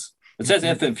Destinies. It says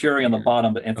Infinite Fury on the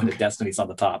bottom, but Infinite Destinies on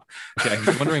the top. Okay, I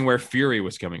was wondering where Fury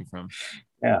was coming from.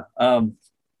 Yeah.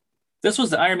 This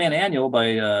was the Iron Man annual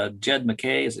by Jed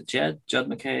MacKay. Is it Jed? Judd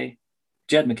MacKay?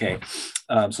 Jed MacKay.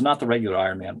 So not the regular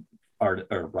Iron Man art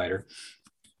or writer.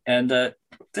 And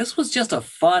this was just a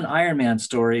fun Iron Man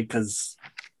story because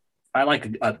I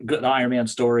like a good Iron Man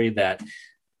story that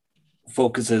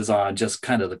focuses on just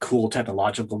kind of the cool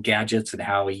technological gadgets and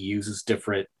how he uses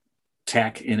different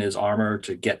tech in his armor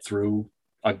to get through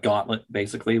a gauntlet,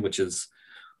 basically, which is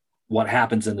what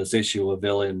happens in this issue. A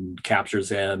villain captures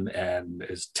him and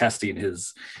is testing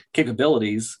his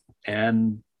capabilities,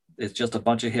 and it's just a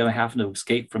bunch of him having to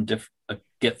escape from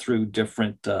get through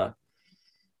different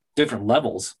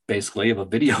levels, basically, of a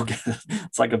video game.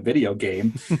 It's like a video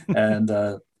game,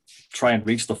 and try and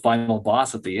reach the final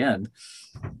boss at the end.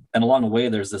 And along the way,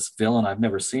 there's this villain I've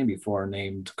never seen before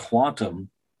named Quantum,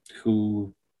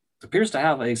 who appears to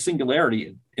have a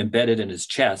singularity embedded in his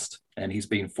chest, and he's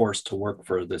being forced to work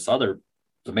for the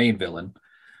main villain,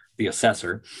 the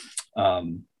Assessor,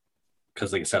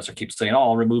 because the Assessor keeps saying, "Oh,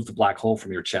 I'll remove the black hole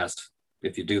from your chest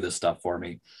if you do this stuff for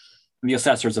me." And the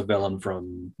Assessor's a villain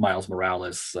from Miles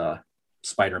Morales'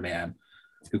 Spider-Man,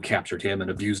 who captured him and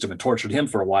abused him and tortured him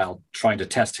for a while, trying to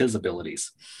test his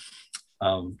abilities.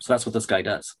 So that's what this guy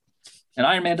does. And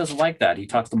Iron Man doesn't like that. He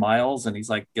talks to Miles and he's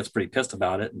like, gets pretty pissed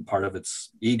about it. And part of it's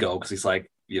ego, because he's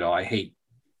like, you know, I hate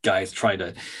guys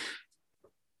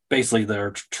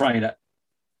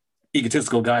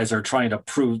egotistical guys are trying to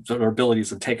prove their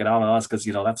abilities and take it out on us, because,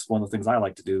 you know, that's one of the things I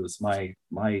like to do is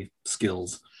my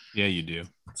skills. Yeah, you do.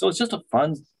 So it's just a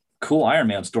fun, cool Iron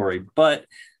Man story. But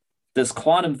this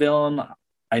Quantum villain,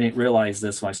 I didn't realize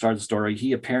this when I started the story.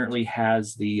 He apparently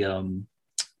has the,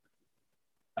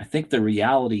 I think the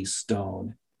Reality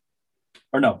Stone,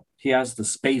 or no, he has the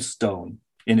Space Stone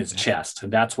in his chest.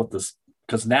 And that's what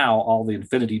because now all the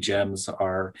Infinity Gems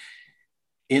are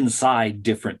inside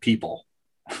different people.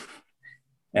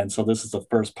 And so this is the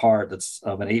first part that's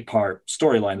of an 8-part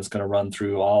storyline that's going to run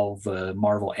through all the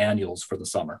Marvel annuals for the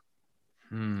summer.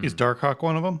 Is Darkhawk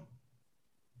one of them?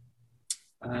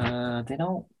 They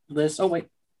don't list. Oh, wait.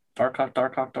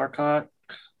 Darkhawk.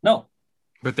 No.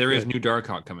 But there is new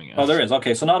Darkhawk coming out. Oh, there is.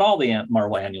 Okay, so not all the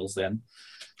Marvel annuals then,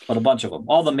 but a bunch of them.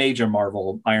 All the major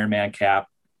Marvel, Iron Man, Cap,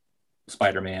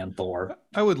 Spider-Man, Thor.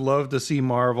 I would love to see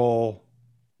Marvel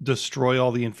destroy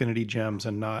all the Infinity Gems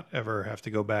and not ever have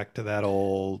to go back to that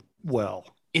old well.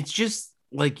 It's just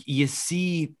like you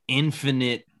see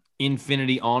Infinity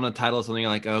on a title of something, you're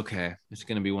like, okay, it's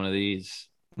going to be one of these.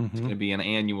 It's going to be an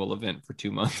annual event for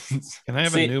 2 months. Can I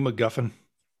have a new MacGuffin?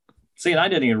 See, and I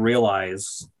didn't even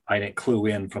realize, I didn't clue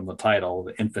in from the title,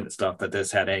 the Infinite stuff, that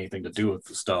this had anything to do with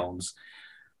the stones.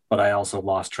 But I also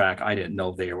lost track. I didn't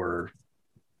know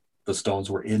the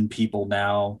stones were in people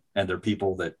now, and they're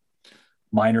people that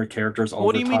minor characters over time.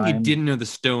 What do you mean you didn't know the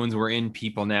stones were in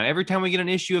people now? Every time we get an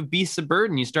issue of Beasts of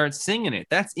Burden, you start singing it.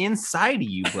 That's inside of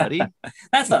you, buddy.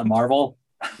 That's not Marvel.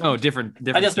 Oh, different.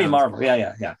 I just mean Marvel.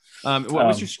 Yeah. What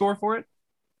was your score for it?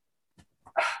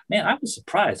 Man, I was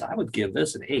surprised. I would give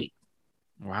this an 8.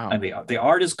 Wow. I mean, the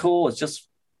art is cool. It's just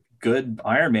good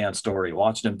Iron Man story,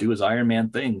 watching him do his Iron Man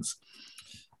things.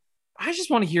 I just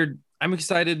want to hear, I'm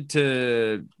excited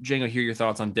to, Django, hear your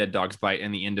thoughts on Dead Dog's Bite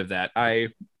and the end of that.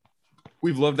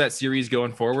 We've loved that series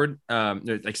going forward,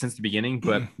 like since the beginning,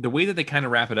 but the way that they kind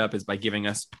of wrap it up is by giving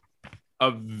us a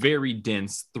very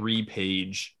dense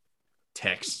 3-page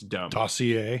text dump.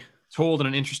 Dossier. Told in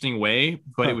an interesting way,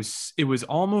 but it was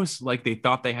almost like they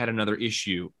thought they had another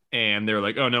issue and they're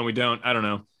like, oh no, we don't. I don't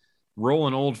know. roll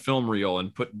an old film reel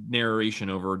and put narration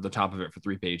over the top of it for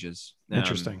 3 pages.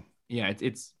 Interesting. Yeah,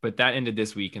 but that ended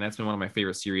this week, and that's been one of my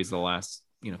favorite series of the last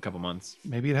couple months.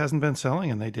 Maybe it hasn't been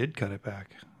selling, and they did cut it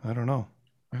back. I don't know.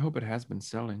 I hope it has been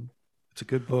selling. It's a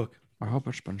good book. I hope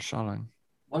it's been selling.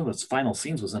 One of its final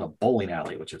scenes was in a bowling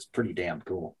alley, which is pretty damn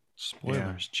cool. Spoilers.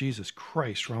 Yeah. Jesus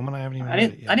Christ, Roman. I haven't even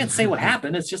I didn't say what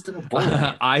happened. It's just in a bowling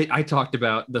alley. I talked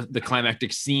about the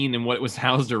climactic scene and what it was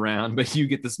housed around, but you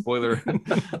get the spoiler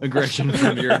aggression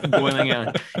from your boiling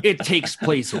alley. It takes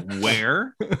place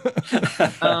where?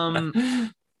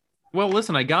 Well,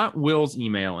 listen, I got Will's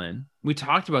email in. We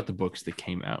talked about the books that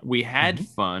came out. We had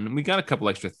fun. We got a couple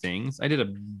extra things. I did a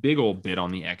big old bit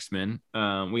on the X-Men.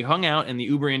 We hung out in the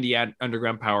Uber Indie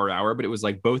Underground Power Hour, but it was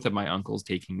like both of my uncles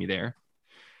taking me there.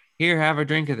 Here, have a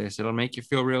drink of this. It'll make you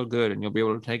feel real good, and you'll be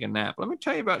able to take a nap. Let me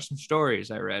tell you about some stories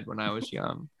I read when I was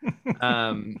young.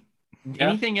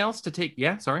 Anything else to take?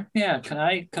 Yeah, sorry. Yeah, can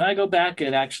I go back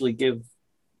and actually give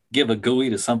a GUI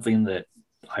to something that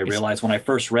I realized when I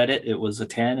first read it, it was a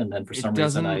 10, and then for some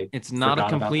reason it's not a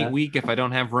complete week if I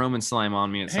don't have Roman slime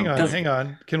on me. Hang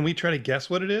on. Can we try to guess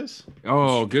what it is?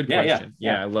 Oh, good question.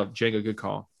 Yeah, I love Jago. Good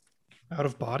call. Out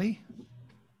of Body?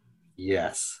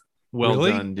 Yes. Well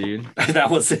done, dude. That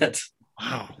was it.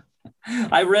 Wow.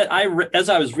 I read as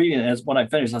I was reading it, when I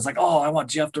finished, I was like, oh, I want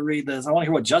Jeff to read this. I want to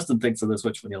hear what Justin thinks of this,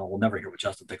 which we'll never hear what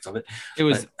Justin thinks of it. It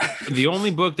was the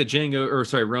only book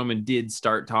that Roman did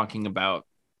start talking about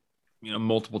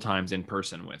multiple times in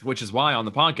person with, which is why on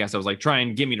the podcast I was like, try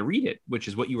and get me to read it, which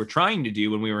is what you were trying to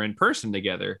do when we were in person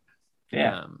together.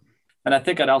 Yeah. And I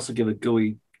think I'd also give a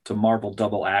GUI to Marvel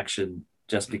Double Action,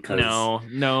 just because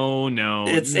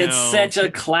it's such a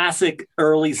classic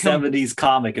early 70s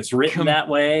comic. It's written that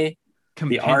way.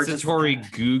 Compensatory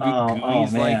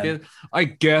gooey's like this. I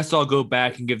guess I'll go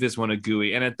back and give this one a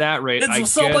GUI. And at that rate, I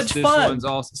guess this one's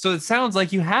also. So it sounds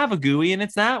like you have a GUI and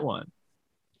it's that one.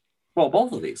 Well,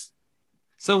 both of these.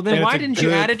 So then why didn't you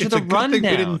add it to the rundown? We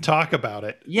didn't talk about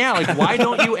it. Yeah, like why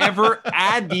don't you ever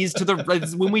add these to the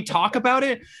when we talk about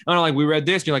it? And I'm like, we read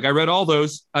this. And you're like, I read all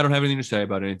those. I don't have anything to say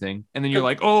about anything. And then you're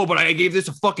like, oh, but I gave this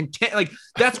a fucking 10. Like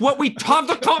that's what we talked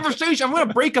the conversation. I'm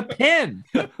gonna break a pen.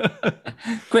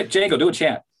 Quick, Django, do a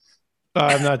chant.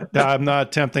 I'm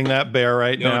not tempting that bear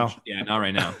now. Yeah, not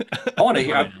right now. I want to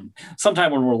hear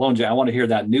sometime when we're alone, Jay. I want to hear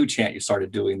that new chant you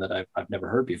started doing that I've never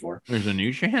heard before. There's a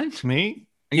new chant? Me?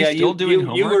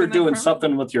 You were doing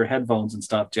something with your headphones and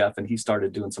stuff, Jeff, and he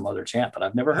started doing some other chant that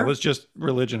I've never heard. It was just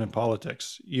religion and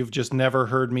politics. You've just never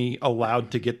heard me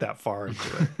allowed to get that far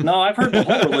into it. No, I've heard the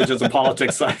whole religions and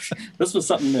politics. This was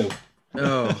something new.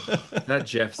 Oh, that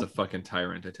Jeff's a fucking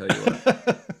tyrant, I tell you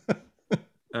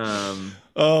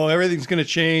what. Everything's going to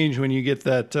change when you get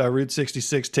that Route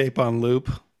 66 tape on loop.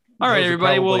 All right,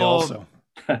 everybody. Well,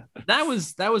 that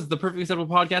was the Perfectly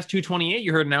Acceptable Podcast 228.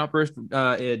 You heard an outburst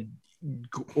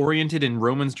oriented in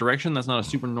Roman's direction. That's not a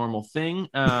super normal thing.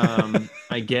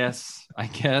 I guess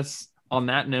on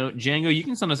that note, Django, you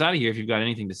can send us out of here if you've got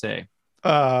anything to say.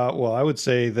 Well, I would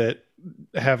say that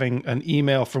having an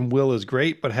email from Will is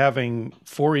great, but having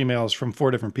 4 emails from 4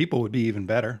 different people would be even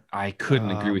better. I couldn't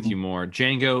agree with you more.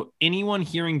 Django, anyone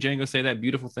hearing Django say that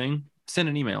beautiful thing, send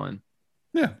an email in.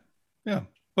 Yeah.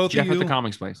 Both Jeff of you at the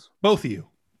Comics Place. Both of you.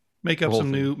 Make up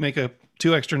make up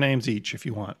 2 extra names each if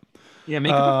you want. Yeah,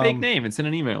 make up a fake name and send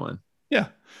an email in. Yeah.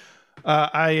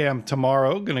 I am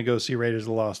tomorrow going to go see Raiders of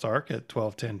the Lost Ark at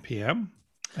 12:10 p.m.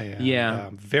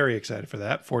 I'm very excited for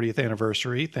that. 40th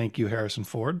anniversary. Thank you, Harrison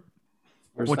Ford.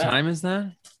 What time is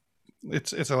that?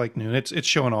 It's like noon. It's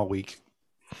showing all week.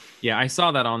 Yeah, I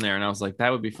saw that on there and I was like,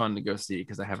 that would be fun to go see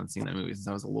because I haven't seen that movie since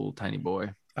I was a little tiny boy.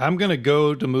 I'm going to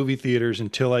go to movie theaters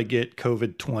until I get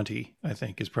COVID-20, I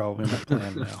think is probably my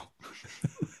plan now.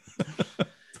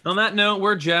 On that note,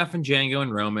 we're Jeff and Django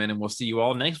and Roman, and we'll see you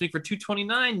all next week for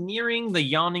 229, nearing the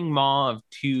yawning maw of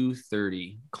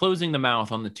 230, closing the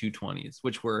mouth on the 220s,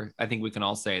 which I think we can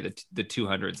all say that the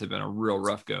 200s have been a real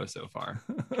rough go so far.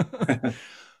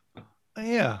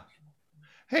 Yeah.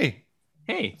 Hey.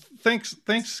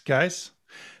 Thanks, guys.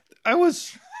 I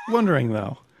was wondering,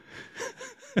 though.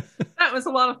 That was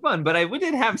a lot of fun, but we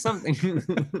did have something.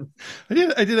 I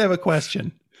did have a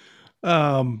question.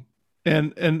 And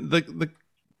the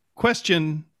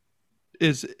question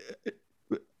is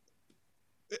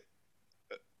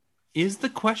the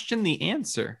question the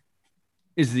answer?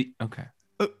 Okay.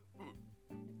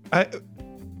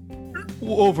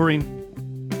 Wolverine.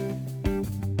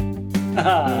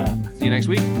 See you next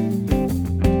week.